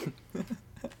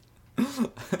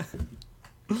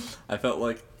 I felt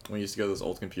like when we used to go to those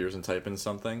old computers and type in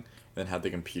something, and then have the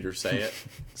computer say it.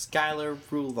 Skylar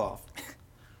Ruloff.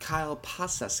 Kyle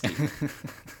Paseski.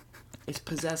 It's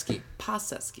Paseski.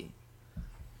 Paseski.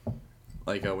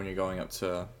 Like when you're going up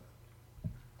to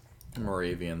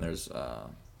Moravian, there's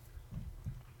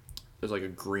like a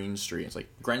Green Street. It's like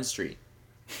Gren Street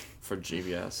for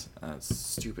GBS. And it's the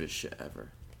stupidest shit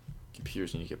ever.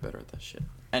 Computers need to get better at that shit.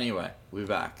 Anyway, we'll be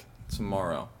back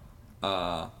tomorrow.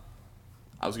 I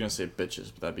was gonna say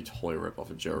bitches, but that'd be totally a rip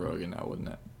off of Joe Rogan now, wouldn't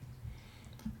it?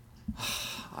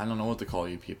 I don't know what to call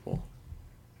you people.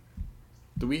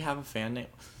 Do we have a fan name?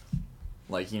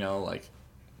 Like,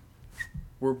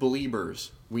 We're Beliebers.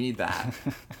 We need that.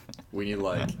 We need,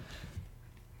 like...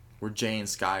 We're Jay and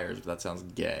Skyers, but that sounds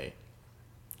gay.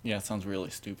 Yeah, it sounds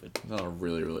really stupid. That sounds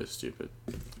really, really stupid.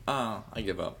 I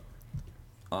give up.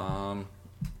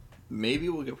 Maybe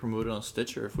we'll get promoted on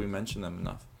Stitcher if we mention them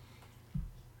enough.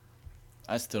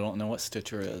 I still don't know what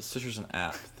Stitcher is. Stitcher's an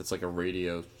app that's like a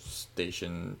radio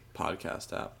station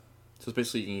podcast app. So it's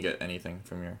basically you can get anything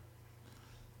from your...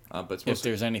 but it's If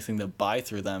there's anything to buy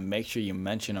through them, make sure you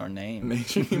mention our name. Make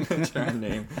sure you mention our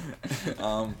name.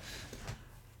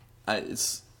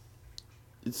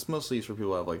 It's mostly used for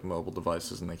people who have like mobile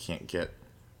devices and they can't get...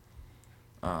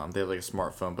 they have like a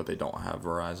smartphone, but they don't have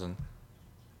Verizon.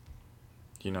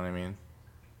 Do you know what I mean?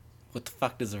 What the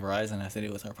fuck does Verizon have to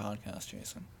do with our podcast,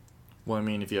 Jason? Well, I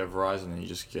mean, if you have Verizon, then you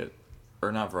just get...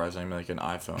 Or not Verizon, I mean like an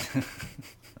iPhone.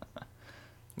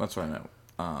 That's what I meant.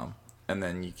 And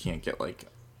then you can't get like...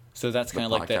 So that's kind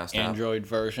of like the podcast app. Android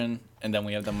version, and then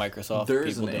we have the Microsoft. There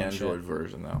is people an doing Android shit.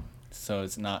 version, though. So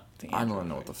it's not the I Android don't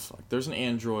know what the version. fuck. There's an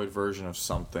Android version of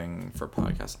something for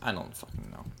podcasts. I don't fucking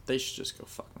know. They should just go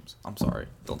fuck them. I'm sorry.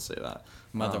 Don't say that.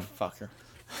 Motherfucker.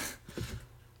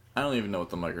 I don't even know what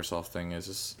the Microsoft thing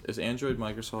is. Is Android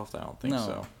Microsoft? I don't think No.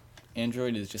 so.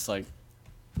 Android is just like...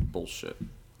 Bullshit.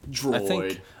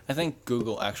 Droid. I think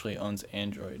Google actually owns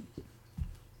Android.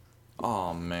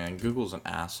 Oh, man. Google's an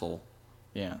asshole.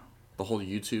 Yeah. The whole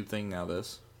YouTube thing, now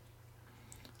this.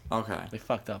 Okay. They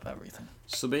fucked up everything.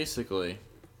 So basically,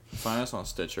 find us on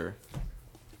Stitcher,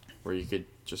 where you could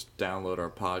just download our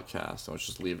podcast, and we'll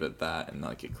just leave it at that and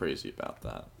not get crazy about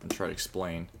that and try to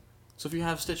explain. So if you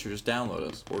have Stitcher, just download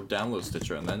us, or download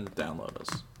Stitcher and then download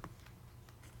us.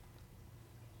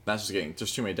 That's just getting,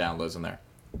 there's too many downloads in there.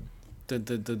 The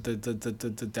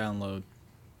download.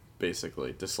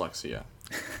 Basically, dyslexia.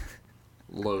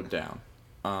 Load down.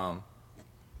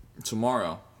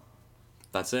 Tomorrow.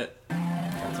 That's it.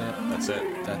 That's it. That's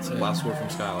it. That's it. Last word from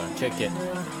Skylar. Kick it.